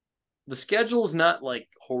 The schedule is not like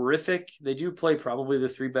horrific. They do play probably the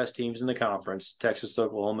 3 best teams in the conference: Texas,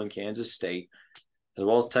 Oklahoma, and Kansas State, as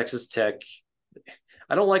well as Texas Tech.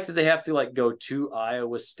 I don't like that they have to like go to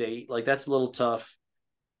Iowa State. Like, that's a little tough.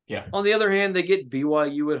 Yeah. On the other hand, they get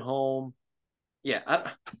BYU at home.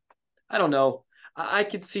 Yeah, I don't know. I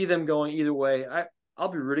could see them going either way. I'll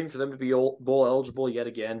be rooting for them to be bowl eligible yet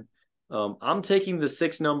again. I'm taking the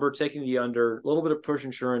 6 number, taking the under. A little bit of push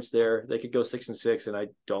insurance there. They could go 6-6, and I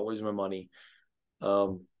don't lose my money.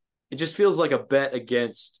 It just feels like a bet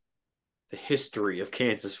against the history of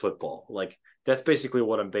Kansas football. Like that's basically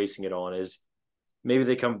what I'm basing it on is maybe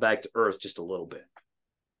they come back to earth just a little bit.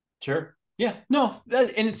 Sure. Yeah. No,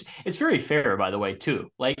 and it's very fair, by the way, too.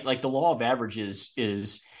 Like the law of averages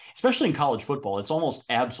is, especially in college football, it's almost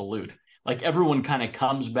absolute. Like everyone kind of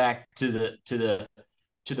comes back to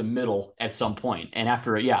the middle at some point. And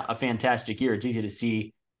after a fantastic year, it's easy to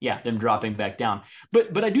see them dropping back down.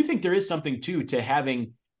 But I do think there is something too to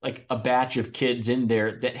having like a batch of kids in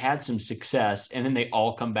there that had some success and then they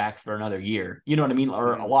all come back for another year. You know what I mean?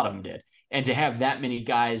 Or a lot of them did. And to have that many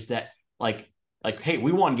guys that hey,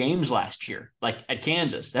 we won games last year, like at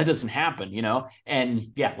Kansas. That doesn't happen, you know? And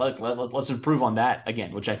let's improve on that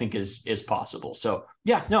again, which I think is possible. So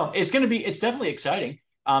yeah, no, it's definitely exciting.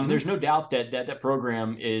 There's no doubt that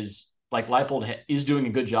program is like Leipold is doing a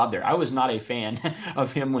good job there. I was not a fan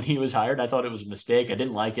of him when he was hired. I thought it was a mistake. I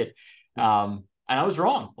didn't like it. And I was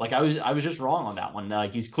wrong. Like I was just wrong on that one.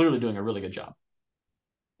 Like he's clearly doing a really good job.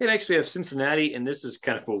 And next we have Cincinnati, and this is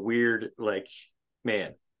kind of a weird, like,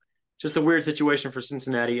 man, just a weird situation for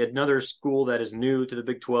Cincinnati. Another school that is new to the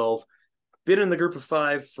Big 12, been in the Group of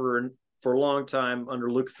Five for a long time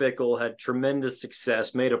under Luke Fickell, had tremendous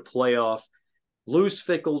success, made a playoff. Lose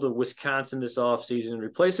Fickell to Wisconsin this offseason,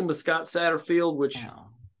 replace him with Scott Satterfield, which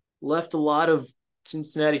left a lot of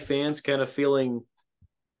Cincinnati fans kind of feeling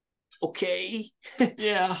okay.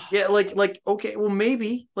 Yeah. Yeah, like okay, well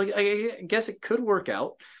maybe. Like I guess it could work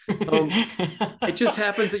out. It just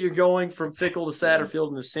happens that you're going from Fickell to Satterfield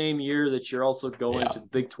in the same year that you're also going to the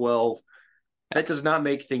Big 12. That does not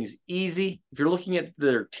make things easy. If you're looking at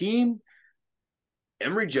their team,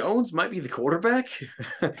 Emory Jones might be the quarterback,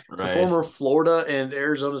 the former Florida and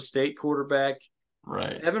Arizona State quarterback.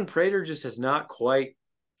 Right. Evan Prater just has not quite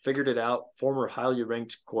figured it out. Former highly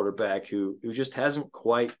ranked quarterback who just hasn't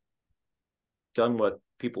quite done what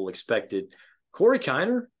people expected. Corey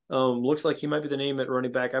Kiner looks like he might be the name at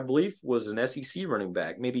running back. I believe was an SEC running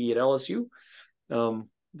back, maybe at LSU.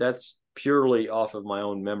 That's purely off of my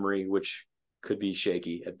own memory, which could be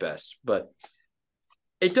shaky at best. But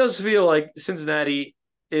it does feel like Cincinnati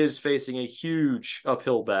is facing a huge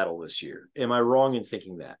uphill battle this year. Am I wrong in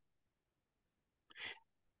thinking that?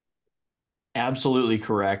 Absolutely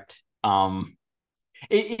correct.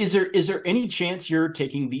 Is there any chance you're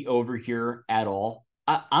taking the over here at all?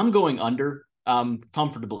 I'm going under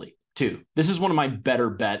comfortably too. This is one of my better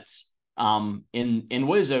bets in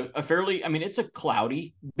what is a fairly, I mean, it's a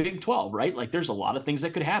cloudy Big 12, right? Like there's a lot of things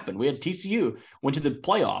that could happen. We had TCU went to the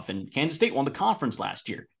playoff and Kansas State won the conference last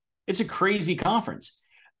year. It's a crazy conference,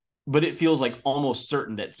 but it feels like almost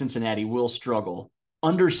certain that Cincinnati will struggle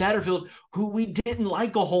under Satterfield, who we didn't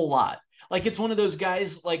like a whole lot. Like it's one of those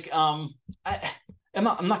guys like I'm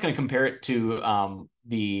not going to compare it to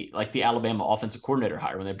the Alabama offensive coordinator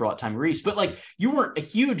hire when they brought Tommy Rees, but like you weren't a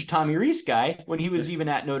huge Tommy Rees guy when he was even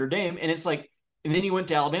at Notre Dame, and it's like, and then he went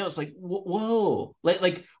to Alabama. It's like whoa,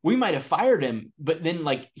 like we might have fired him, but then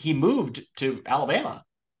like he moved to Alabama,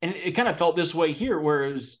 and it kind of felt this way here, where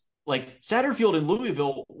it was like Satterfield and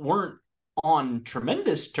Louisville weren't on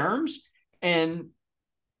tremendous terms, and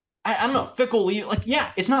I don't know, Fickell, like,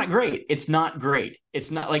 yeah, it's not great. It's not great.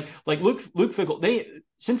 It's not like Luke Fickell.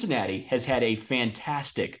 Cincinnati has had a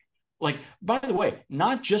fantastic, like, by the way,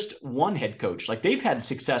 not just one head coach. Like they've had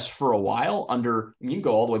success for a while under, I mean, you can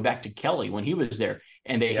go all the way back to Kelly when he was there.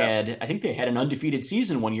 And I think they had an undefeated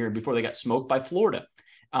season one year before they got smoked by Florida.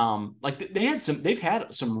 They've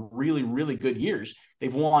had some really, really good years.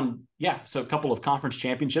 They've won, so a couple of conference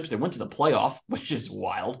championships. They went to the playoff, which is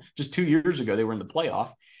wild. Just 2 years ago, they were in the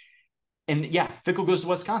playoff. And Fickell goes to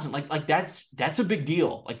Wisconsin. Like that's a big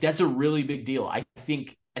deal. Like that's a really big deal. I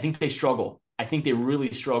think they struggle. I think they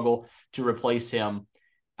really struggle to replace him.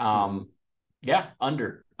 Under.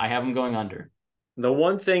 I have them going under. The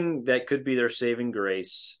one thing that could be their saving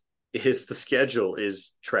grace is the schedule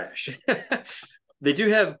is trash. They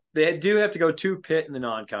do have to go to Pitt in the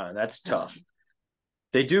non-con. That's tough.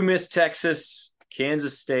 They do miss Texas,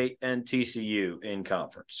 Kansas State, and TCU in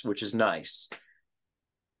conference, which is nice.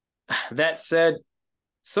 That said,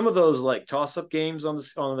 some of those like toss-up games on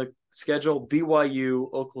the schedule,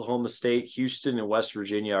 BYU, Oklahoma State, Houston, and West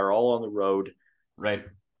Virginia are all on the road. Right.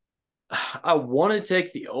 I want to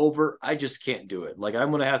take the over. I just can't do it. Like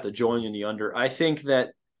I'm going to have to join in the under. I think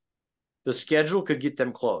that the schedule could get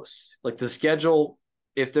them close. Like the schedule,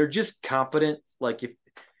 if they're just competent, like if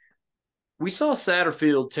we saw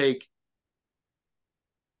Satterfield take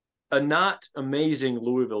a not amazing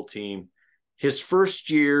Louisville team his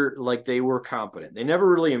first year, like they were competent. They never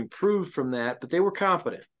really improved from that, but they were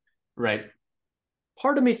competent. Right.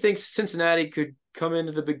 Part of me thinks Cincinnati could come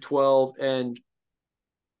into the Big 12 and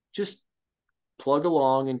just plug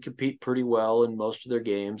along and compete pretty well in most of their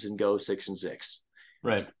games and go 6-6.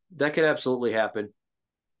 Right. That could absolutely happen.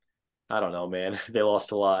 I don't know, man. They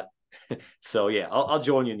lost a lot. So yeah, I'll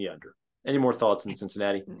join you in the under. Any more thoughts in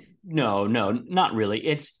Cincinnati? No, not really.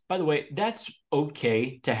 It's, by the way, that's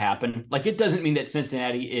okay to happen. Like, it doesn't mean that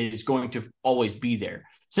Cincinnati is going to always be there.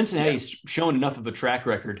 Cincinnati's shown enough of a track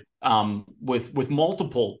record with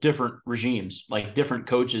multiple different regimes, like different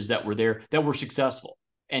coaches that were there that were successful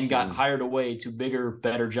and got hired away to bigger,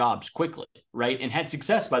 better jobs quickly, right? And had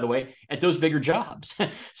success, by the way, at those bigger jobs.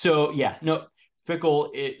 So yeah, no,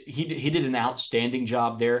 Fickle, he did an outstanding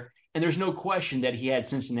job there. And there's no question that he had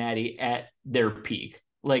Cincinnati at their peak.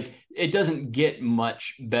 Like, it doesn't get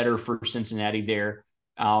much better for Cincinnati there.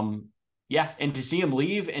 Yeah, and to see him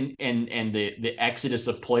leave and the exodus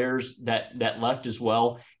of players that left as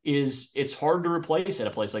well it's hard to replace at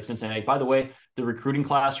a place like Cincinnati. By the way, the recruiting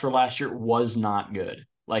class for last year was not good.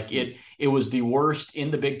 Like, it was the worst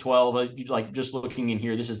in the Big 12. Like, just looking in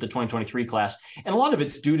here, this is the 2023 class, and a lot of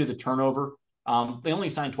it's due to the turnover. They only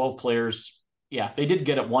signed 12 players. Yeah, they did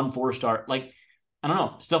get it 1 4-star. Like, I don't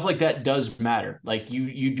know, stuff like that does matter. Like,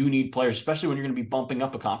 you do need players, especially when you're going to be bumping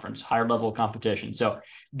up a conference, higher level of competition. So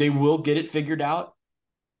they will get it figured out.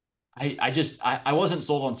 I wasn't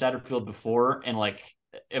sold on Satterfield before, and like,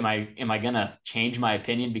 am I gonna change my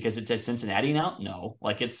opinion because it says Cincinnati now? No,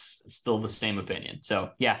 like, it's still the same opinion.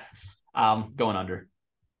 So yeah, going under.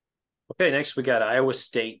 Okay, next we got Iowa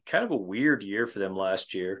State. Kind of a weird year for them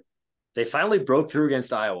last year. They finally broke through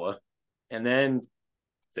against Iowa, and then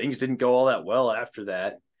things didn't go all that well after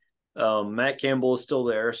that. Matt Campbell is still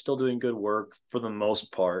there, still doing good work for the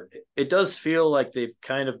most part. It does feel like they've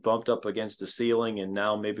kind of bumped up against the ceiling, and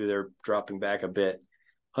now maybe they're dropping back a bit.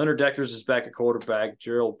 Hunter Deckers is back at quarterback.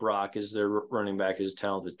 Gerald Brock is their running back, who's a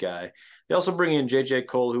talented guy. They also bring in J.J.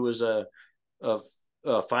 Cole, who was a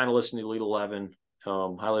finalist in the Elite 11,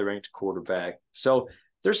 highly ranked quarterback. So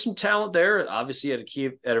there's some talent there, obviously at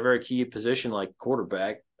a very key position like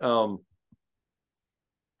quarterback.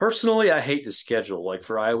 Personally, I hate the schedule. Like,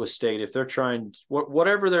 for Iowa State, if they're trying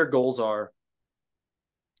whatever their goals are,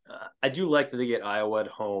 I do like that they get Iowa at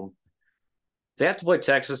home. They have to play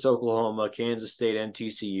Texas, Oklahoma, Kansas State, and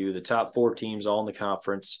TCU, the top 4 teams all in the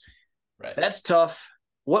conference. Right. That's tough.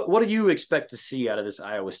 What do you expect to see out of this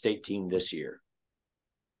Iowa State team this year?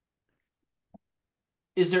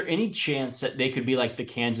 Is there any chance that they could be like the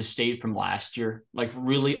Kansas State from last year, like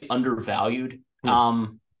really undervalued?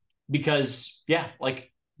 Because yeah,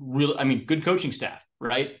 like, really, I mean, good coaching staff,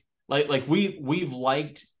 right? Like we've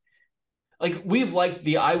liked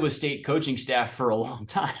the Iowa State coaching staff for a long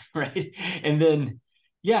time, right? And then,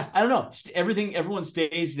 yeah, I don't know, everyone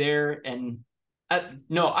stays there, and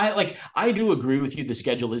I do agree with you. The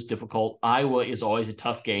schedule is difficult. Iowa is always a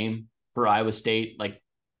tough game for Iowa State. Like,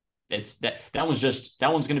 it's that one's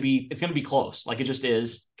going to be close. Like, it just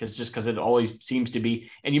is, because it always seems to be.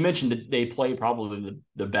 And you mentioned that they play probably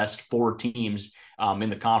the best 4 teams in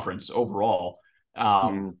the conference overall.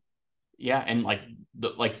 Yeah, and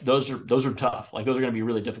those are tough. Like, those are going to be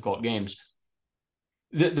really difficult games.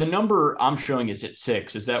 The number I'm showing is at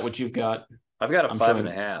 6. Is that what you've got? I've got a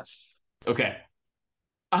 5.5. Okay.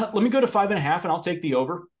 Let me go to 5.5, and I'll take the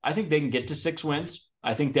over. I think they can get to 6 wins.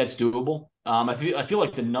 I think that's doable. I feel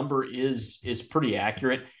like the number is pretty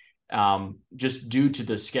accurate, just due to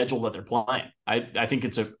the schedule that they're playing. I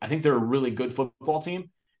think they're a really good football team.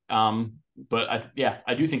 But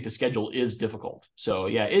I do think the schedule is difficult. So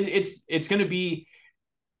yeah, it's going to be.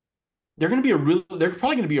 They're probably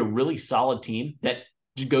going to be a really solid team that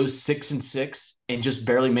goes 6-6 and just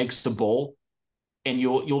barely makes the bowl. And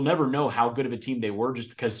you'll never know how good of a team they were, just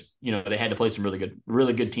because, they had to play some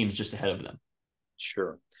really good teams just ahead of them.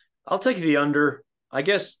 Sure. I'll take the under. I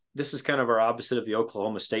guess this is kind of our opposite of the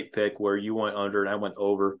Oklahoma State pick, where you went under and I went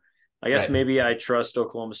over. I guess maybe I trust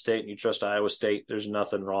Oklahoma State and you trust Iowa State. There's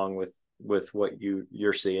nothing wrong with what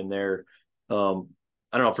you're seeing there. I don't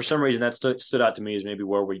know. For some reason, that stood out to me as maybe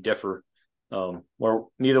where we differ. Where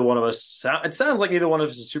neither one of us it sounds like neither one of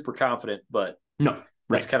us is super confident, but no,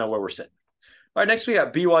 that's kind of where we're sitting. All right, next we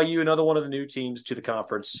got BYU, another one of the new teams to the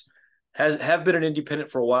conference. Have been an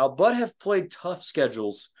independent for a while, but have played tough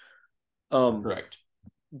schedules. Correct.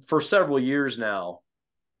 For several years now.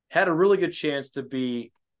 Had a really good chance to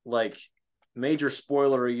be like major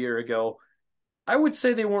spoiler a year ago. I would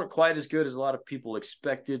say they weren't quite as good as a lot of people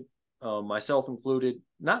expected, myself included.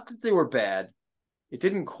 Not that they were bad. It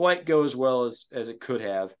didn't quite go as well as it could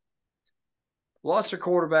have. Lost their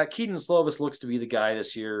quarterback. Keaton Slovis looks to be the guy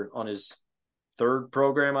this year on his 3rd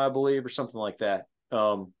program, I believe, or something like that.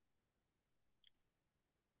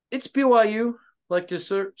 It's BYU. Like,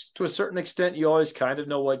 to a certain extent, you always kind of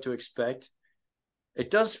know what to expect. It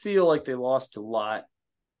does feel like they lost a lot.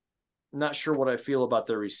 Not sure what I feel about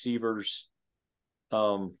their receivers.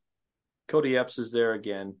 Um, Cody Epps is there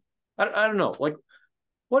again. I don't know. Like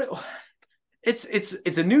what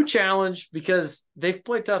it's a new challenge because they've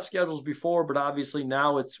played tough schedules before, but obviously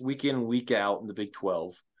now it's week in and week out in the Big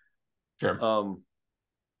 12. Sure.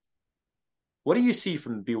 What do you see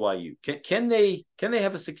from BYU? Can they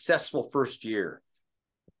have a successful first year?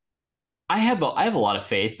 I have a lot of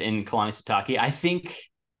faith in Kalani Sitake. I think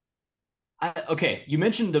okay, you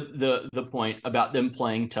mentioned the point about them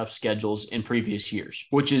playing tough schedules in previous years,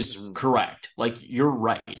 which is correct. Like you're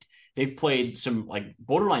right. They've played some like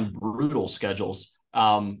borderline brutal schedules.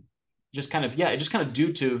 Just kind of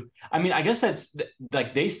due to. I mean, I guess that's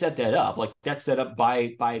like they set that up. Like that's set up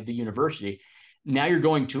by the university. Now you're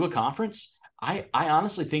going to a conference. I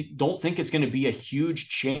honestly don't think it's going to be a huge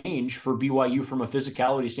change for BYU from a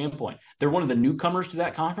physicality standpoint. They're one of the newcomers to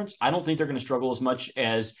that conference. I don't think they're going to struggle as much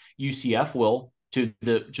as UCF will to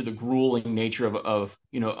the grueling nature of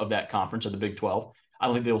that conference of the Big 12. I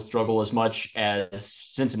don't think they'll struggle as much as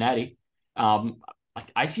Cincinnati. Um,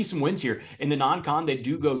 I see some wins here in the non-con. They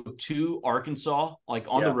do go to Arkansas, like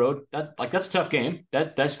on the road. That's a tough game.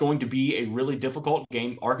 That's going to be a really difficult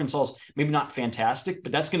game. Arkansas is maybe not fantastic,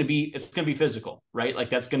 but it's going to be physical, right? Like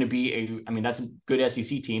that's going to be that's a good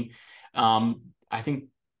SEC team. I think,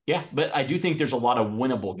 yeah, but I do think there's a lot of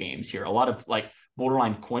winnable games here. A lot of like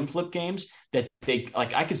borderline coin flip games that they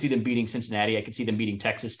like. I could see them beating Cincinnati. I could see them beating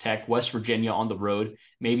Texas Tech, West Virginia on the road,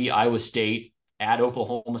 maybe Iowa State at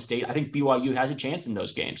Oklahoma State. I think BYU has a chance in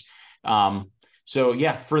those games. So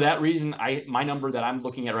yeah, for that reason, my number that I'm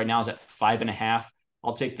looking at right now is at 5.5.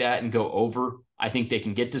 I'll take that and go over. I think they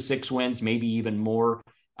can get to 6 wins, maybe even more.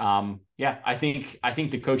 I think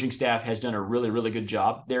the coaching staff has done a really, really good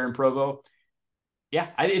job there in Provo. Yeah,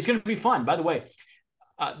 it's going to be fun. By the way,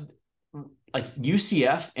 like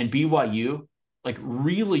UCF and BYU, like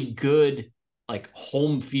really good, like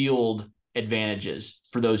home field advantages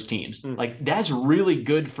for those teams. Like that's really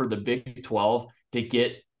good for the Big 12 to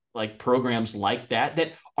get like programs like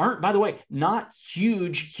that aren't, by the way, not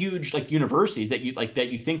huge like universities that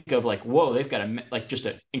you think of like, whoa, they've got just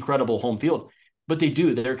an incredible home field, but they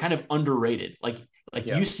do. They're kind of underrated. Like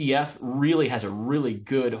UCF really has a really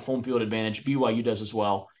good home field advantage. BYU does as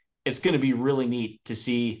well. It's going to be really neat to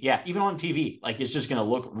see. Yeah, even on TV, like it's just going to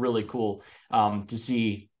look really cool to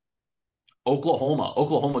see.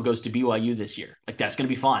 Oklahoma goes to BYU this year. Like that's going to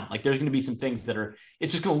be fun. Like there's going to be some things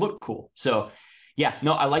it's just going to look cool. So yeah,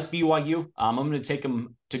 no, I like BYU. I'm going to take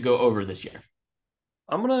them to go over this year.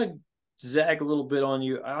 I'm going to zag a little bit on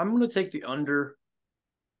you. I'm going to take the under.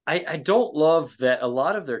 I don't love that a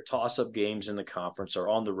lot of their toss-up games in the conference are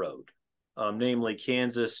on the road, namely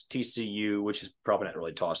Kansas, TCU, which is probably not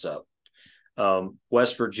really tossed up,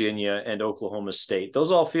 West Virginia, and Oklahoma State. Those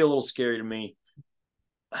all feel a little scary to me.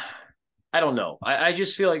 I don't know. I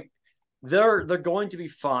just feel like they're going to be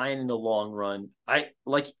fine in the long run. I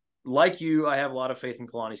like you. I have a lot of faith in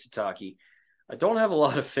Kalani Sitake. I don't have a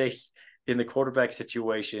lot of faith in the quarterback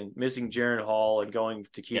situation. Missing Jaron Hall and going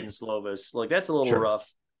to Keaton Slovis, like that's a little rough.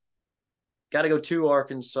 Got to go to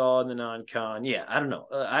Arkansas in the non-con. Yeah, I don't know.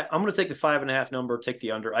 I'm going to take the 5.5 number. Take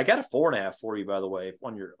the under. I got a 4.5 for you, by the way,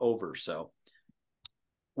 on your over. So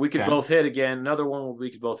we could both hit again. Another one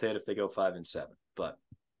we could both hit if they go 5 and 7. But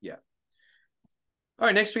yeah. All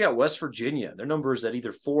right, next we got West Virginia. Their number is at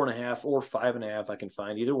either 4.5 or 5.5. I can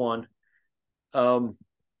find either one. It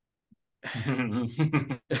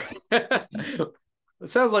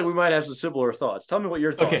sounds like we might have some similar thoughts. Tell me what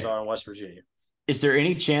your thoughts are on West Virginia. Is there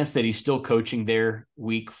any chance that he's still coaching there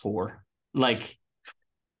week 4? Like,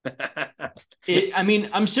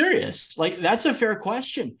 I'm serious. Like, that's a fair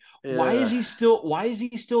question. Yeah. Why is he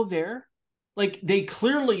still there? Like, they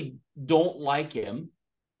clearly don't like him,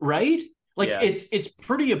 right? Like it's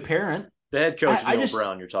pretty apparent. The head coach, Neil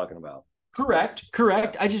Brown, you're talking about. Correct.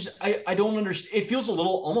 I don't understand. It feels a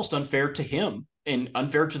little almost unfair to him and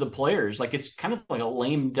unfair to the players. Like it's kind of like a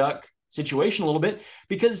lame duck situation a little bit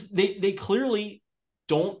because they clearly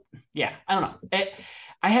don't. Yeah, I don't know.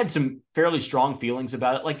 I had some fairly strong feelings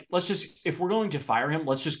about it. Like, if we're going to fire him,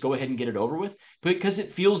 let's just go ahead and get it over with because it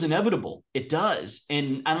feels inevitable. It does.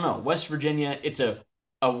 And I don't know, West Virginia, it's a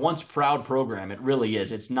once proud program. It really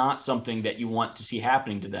is. It's not something that you want to see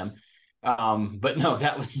happening to them. But no,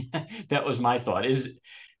 that was my thought. Is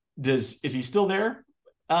he still there?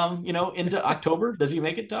 Into October? Does he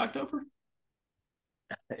make it to October?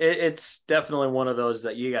 It's definitely one of those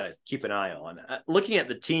that you got to keep an eye on. Looking at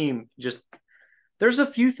the team, there's a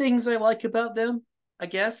few things I like about them, I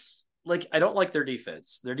guess. Like, I don't like their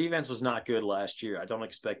defense. Their defense was not good last year. I don't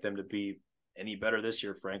expect them to be any better this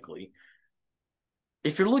year, frankly.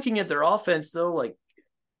 if you're looking at their offense, though, like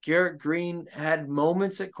Garrett Green had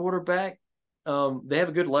moments at quarterback. They have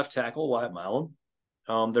a good left tackle, Wyatt Milam.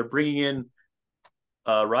 They're bringing in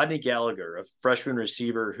Rodney Gallagher, a freshman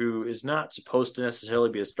receiver who is not supposed to necessarily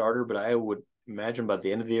be a starter, but I would imagine by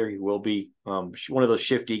the end of the year he will be one of those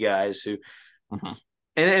shifty guys who. Mm-hmm.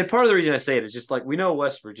 And part of the reason I say it is just like we know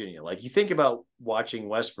West Virginia. Like you think about watching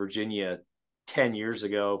West Virginia 10 years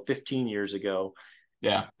ago, 15 years ago.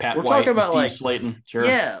 Yeah, Pat we're White, talking about Steve like Slayton, sure.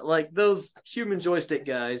 Yeah, like those human joystick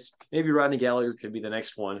guys. Maybe Rodney Gallagher could be the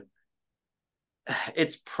next one.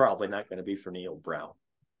 It's probably not going to be for Neil Brown.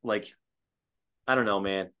 Like, I don't know,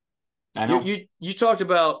 man. I know. You talked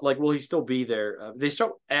about like, will he still be there? They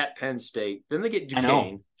start at Penn State, then they get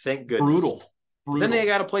Duquesne. Thank goodness. Brutal. Then they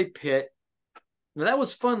got to play Pitt. Now that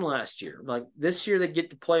was fun last year. Like this year, they get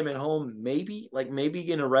to play them at home. Maybe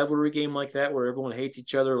in a rivalry game like that where everyone hates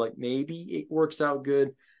each other. Like maybe it works out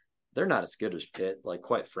good. They're not as good as Pitt. Like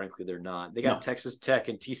quite frankly, they're not. They got Texas Tech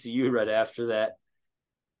and TCU right after that.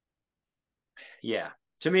 Yeah,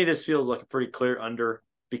 to me, this feels like a pretty clear under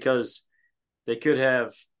because they could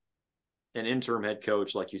have an interim head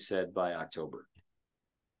coach, like you said, by October.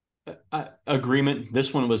 Agreement.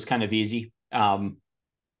 This one was kind of easy.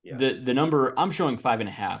 The number I'm showing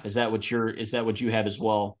 5.5. Is that what you have as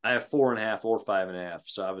well? I have 4.5 or 5.5.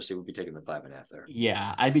 So obviously we'll be taking the 5.5 there.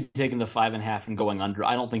 Yeah, I'd be taking the 5.5 and going under.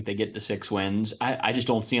 I don't think they get to 6 wins. I just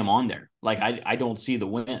don't see them on there. Like I don't see the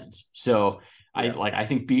wins. So yeah. I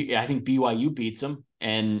think BYU beats them.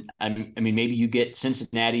 And I mean, maybe you get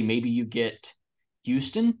Cincinnati, maybe you get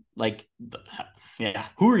Houston. Like, yeah,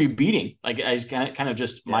 who are you beating? Like, I was kind of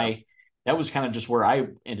just that was kind of just where I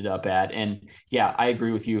ended up at. And yeah, I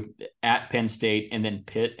agree with you at Penn State and then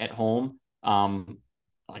Pitt at home.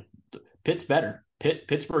 Like Pitt's better.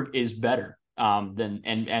 Pittsburgh is better than,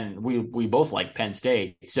 and we both like Penn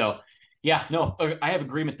State. So yeah, no, I have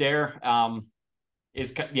agreement there.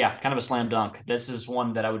 Is kind of a slam dunk. This is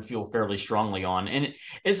one that I would feel fairly strongly on, and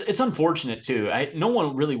it's unfortunate too. No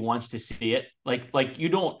one really wants to see it. Like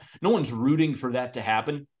no one's rooting for that to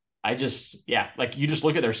happen. You just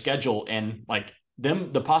look at their schedule and like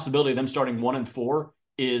the possibility of them starting 1-4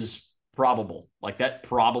 is probable. Like that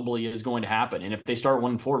probably is going to happen. And if they start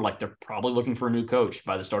 1-4, like they're probably looking for a new coach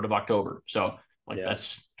by the start of October. So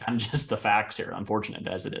that's kind of just the facts here, unfortunate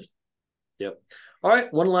as it is. Yep. All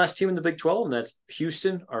right. One last team in the Big 12, and that's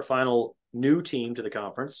Houston, our final new team to the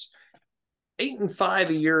conference. 8-5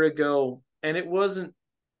 a year ago, and it wasn't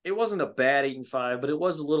a bad 8-5, but it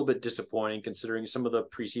was a little bit disappointing considering some of the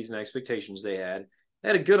preseason expectations they had. They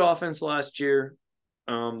had a good offense last year.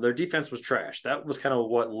 Their defense was trash. That was kind of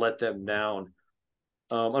what let them down.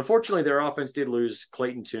 Unfortunately, their offense did lose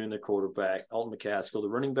Clayton Tune, their quarterback, Alton McCaskill, the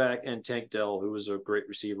running back, and Tank Dell, who was a great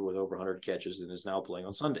receiver with over 100 catches and is now playing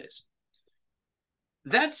on Sundays.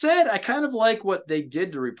 That said, I kind of like what they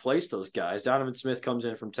did to replace those guys. Donovan Smith comes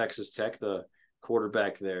in from Texas Tech, the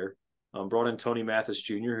quarterback there. Brought in Tony Mathis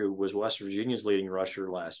Jr., who was West Virginia's leading rusher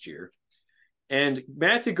last year. And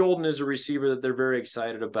Matthew Golden is a receiver that they're very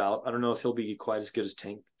excited about. I don't know if he'll be quite as good as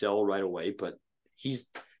Tank Dell right away, but he's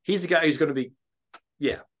the guy who's going to be,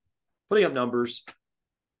 putting up numbers.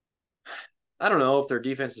 I don't know if their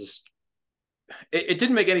defense is – it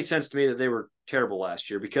didn't make any sense to me that they were terrible last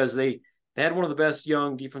year because they had one of the best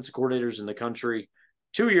young defensive coordinators in the country.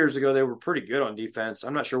 2 years ago, they were pretty good on defense.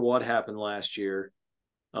 I'm not sure what happened last year.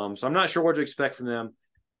 So I'm not sure what to expect from them.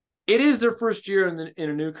 It is their first year in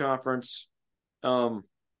a new conference. I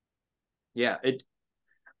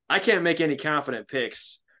can't make any confident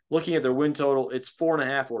picks. Looking at their win total, it's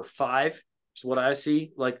 4.5 or 5 is what I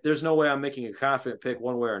see. Like, there's no way I'm making a confident pick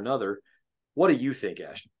one way or another. What do you think,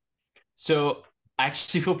 Ashton? So I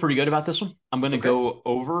actually feel pretty good about this one. I'm going to go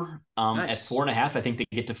over nice. At 4.5. I think they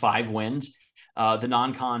get to 5 wins. The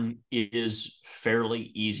non-con is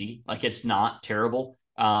fairly easy. Like, it's not terrible.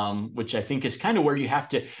 Which I think is kind of where you have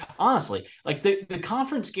to, honestly, like the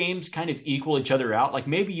conference games kind of equal each other out. Like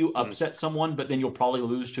maybe you upset someone, but then you'll probably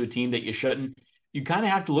lose to a team that you shouldn't. You kind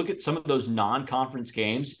of have to look at some of those non-conference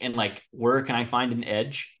games and like, where can I find an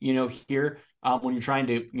edge, here when you're trying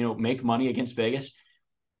to, make money against Vegas.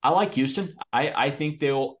 I like Houston. I think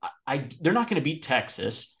they're not going to beat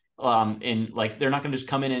Texas. And like, they're not going to just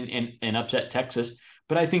come in and upset Texas.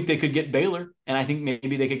 But I think they could get Baylor, and I think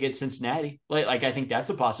maybe they could get Cincinnati. Like I think that's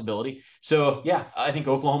a possibility. So yeah, I think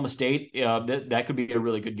Oklahoma State that could be a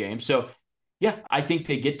really good game. So yeah, I think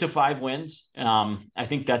they get to 5 wins. I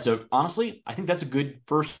think that's a good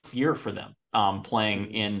first year for them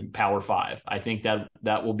playing in Power 5. I think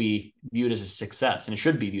that will be viewed as a success, and it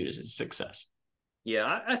should be viewed as a success.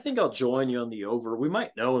 Yeah, I think I'll join you on the over. We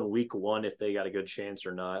might know in week one if they got a good chance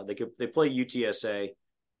or not. They play UTSA,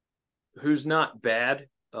 who's not bad.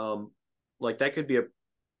 Like that could be a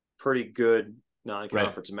pretty good Right.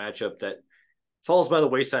 non-conference matchup that falls by the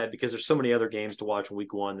wayside because there's so many other games to watch in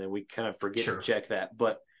week one, and we kind of forget to Sure. check that.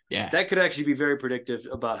 But Yeah. that could actually be very predictive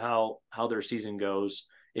about how their season goes.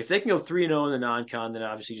 If they can go 3-0 in the non-con, then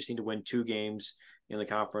obviously you just need to win 2 games in the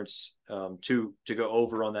conference to go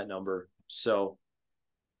over on that number. So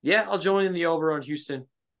yeah, I'll join in the over on Houston.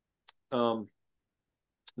 Um,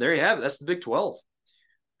 there you have it. That's the Big 12.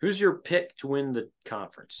 Who's your pick to win the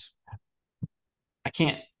conference? I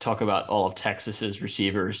can't talk about all of Texas's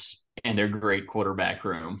receivers and their great quarterback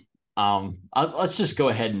room. Let's just go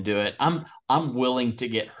ahead and do it. I'm willing to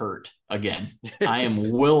get hurt again. I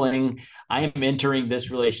am willing. I am entering this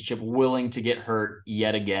relationship willing to get hurt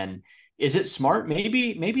yet again. Is it smart?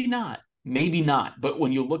 Maybe, maybe not. Maybe not. But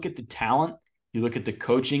when you look at the talent, you look at the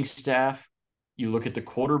coaching staff, you look at the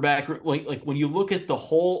quarterback, like when you look at the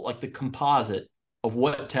whole, like the composite of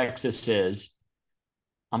what Texas is,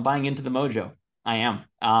 I'm buying into the mojo. I am.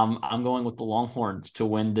 I'm going with the Longhorns to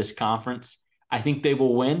win this conference. I think they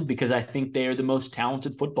will win because I think they are the most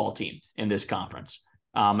talented football team in this conference.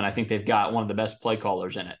 And I think they've got one of the best play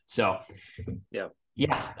callers in it. So, Yeah.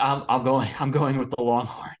 yeah, I'm going with the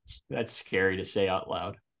Longhorns. That's scary to say out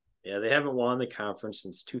loud. Yeah, they haven't won the conference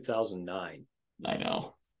since 2009. I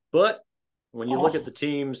know. But when you look at Oh. the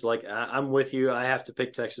teams, like I'm with you. I have to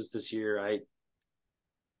pick Texas this year. I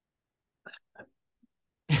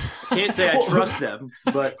can't say I Well, trust them,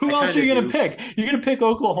 but I who else kind are you of going to do. pick? You're going to pick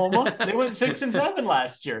Oklahoma? They went 6-7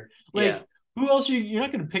 last year. Yeah, Like, who else you're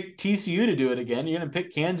not going to pick TCU to do it again? You're going to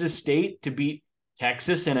pick Kansas State to beat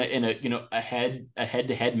Texas in a a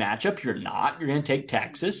head-to-head matchup. You're not. You're going to take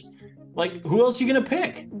Texas. Like, who else are you going to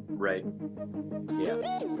pick? right.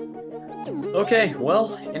 Yeah. Okay.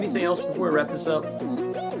 Well, anything else before we wrap this up?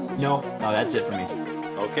 No, that's it for me.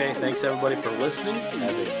 Okay. Thanks everybody for listening.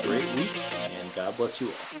 Have a great week, and God bless you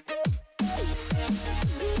all.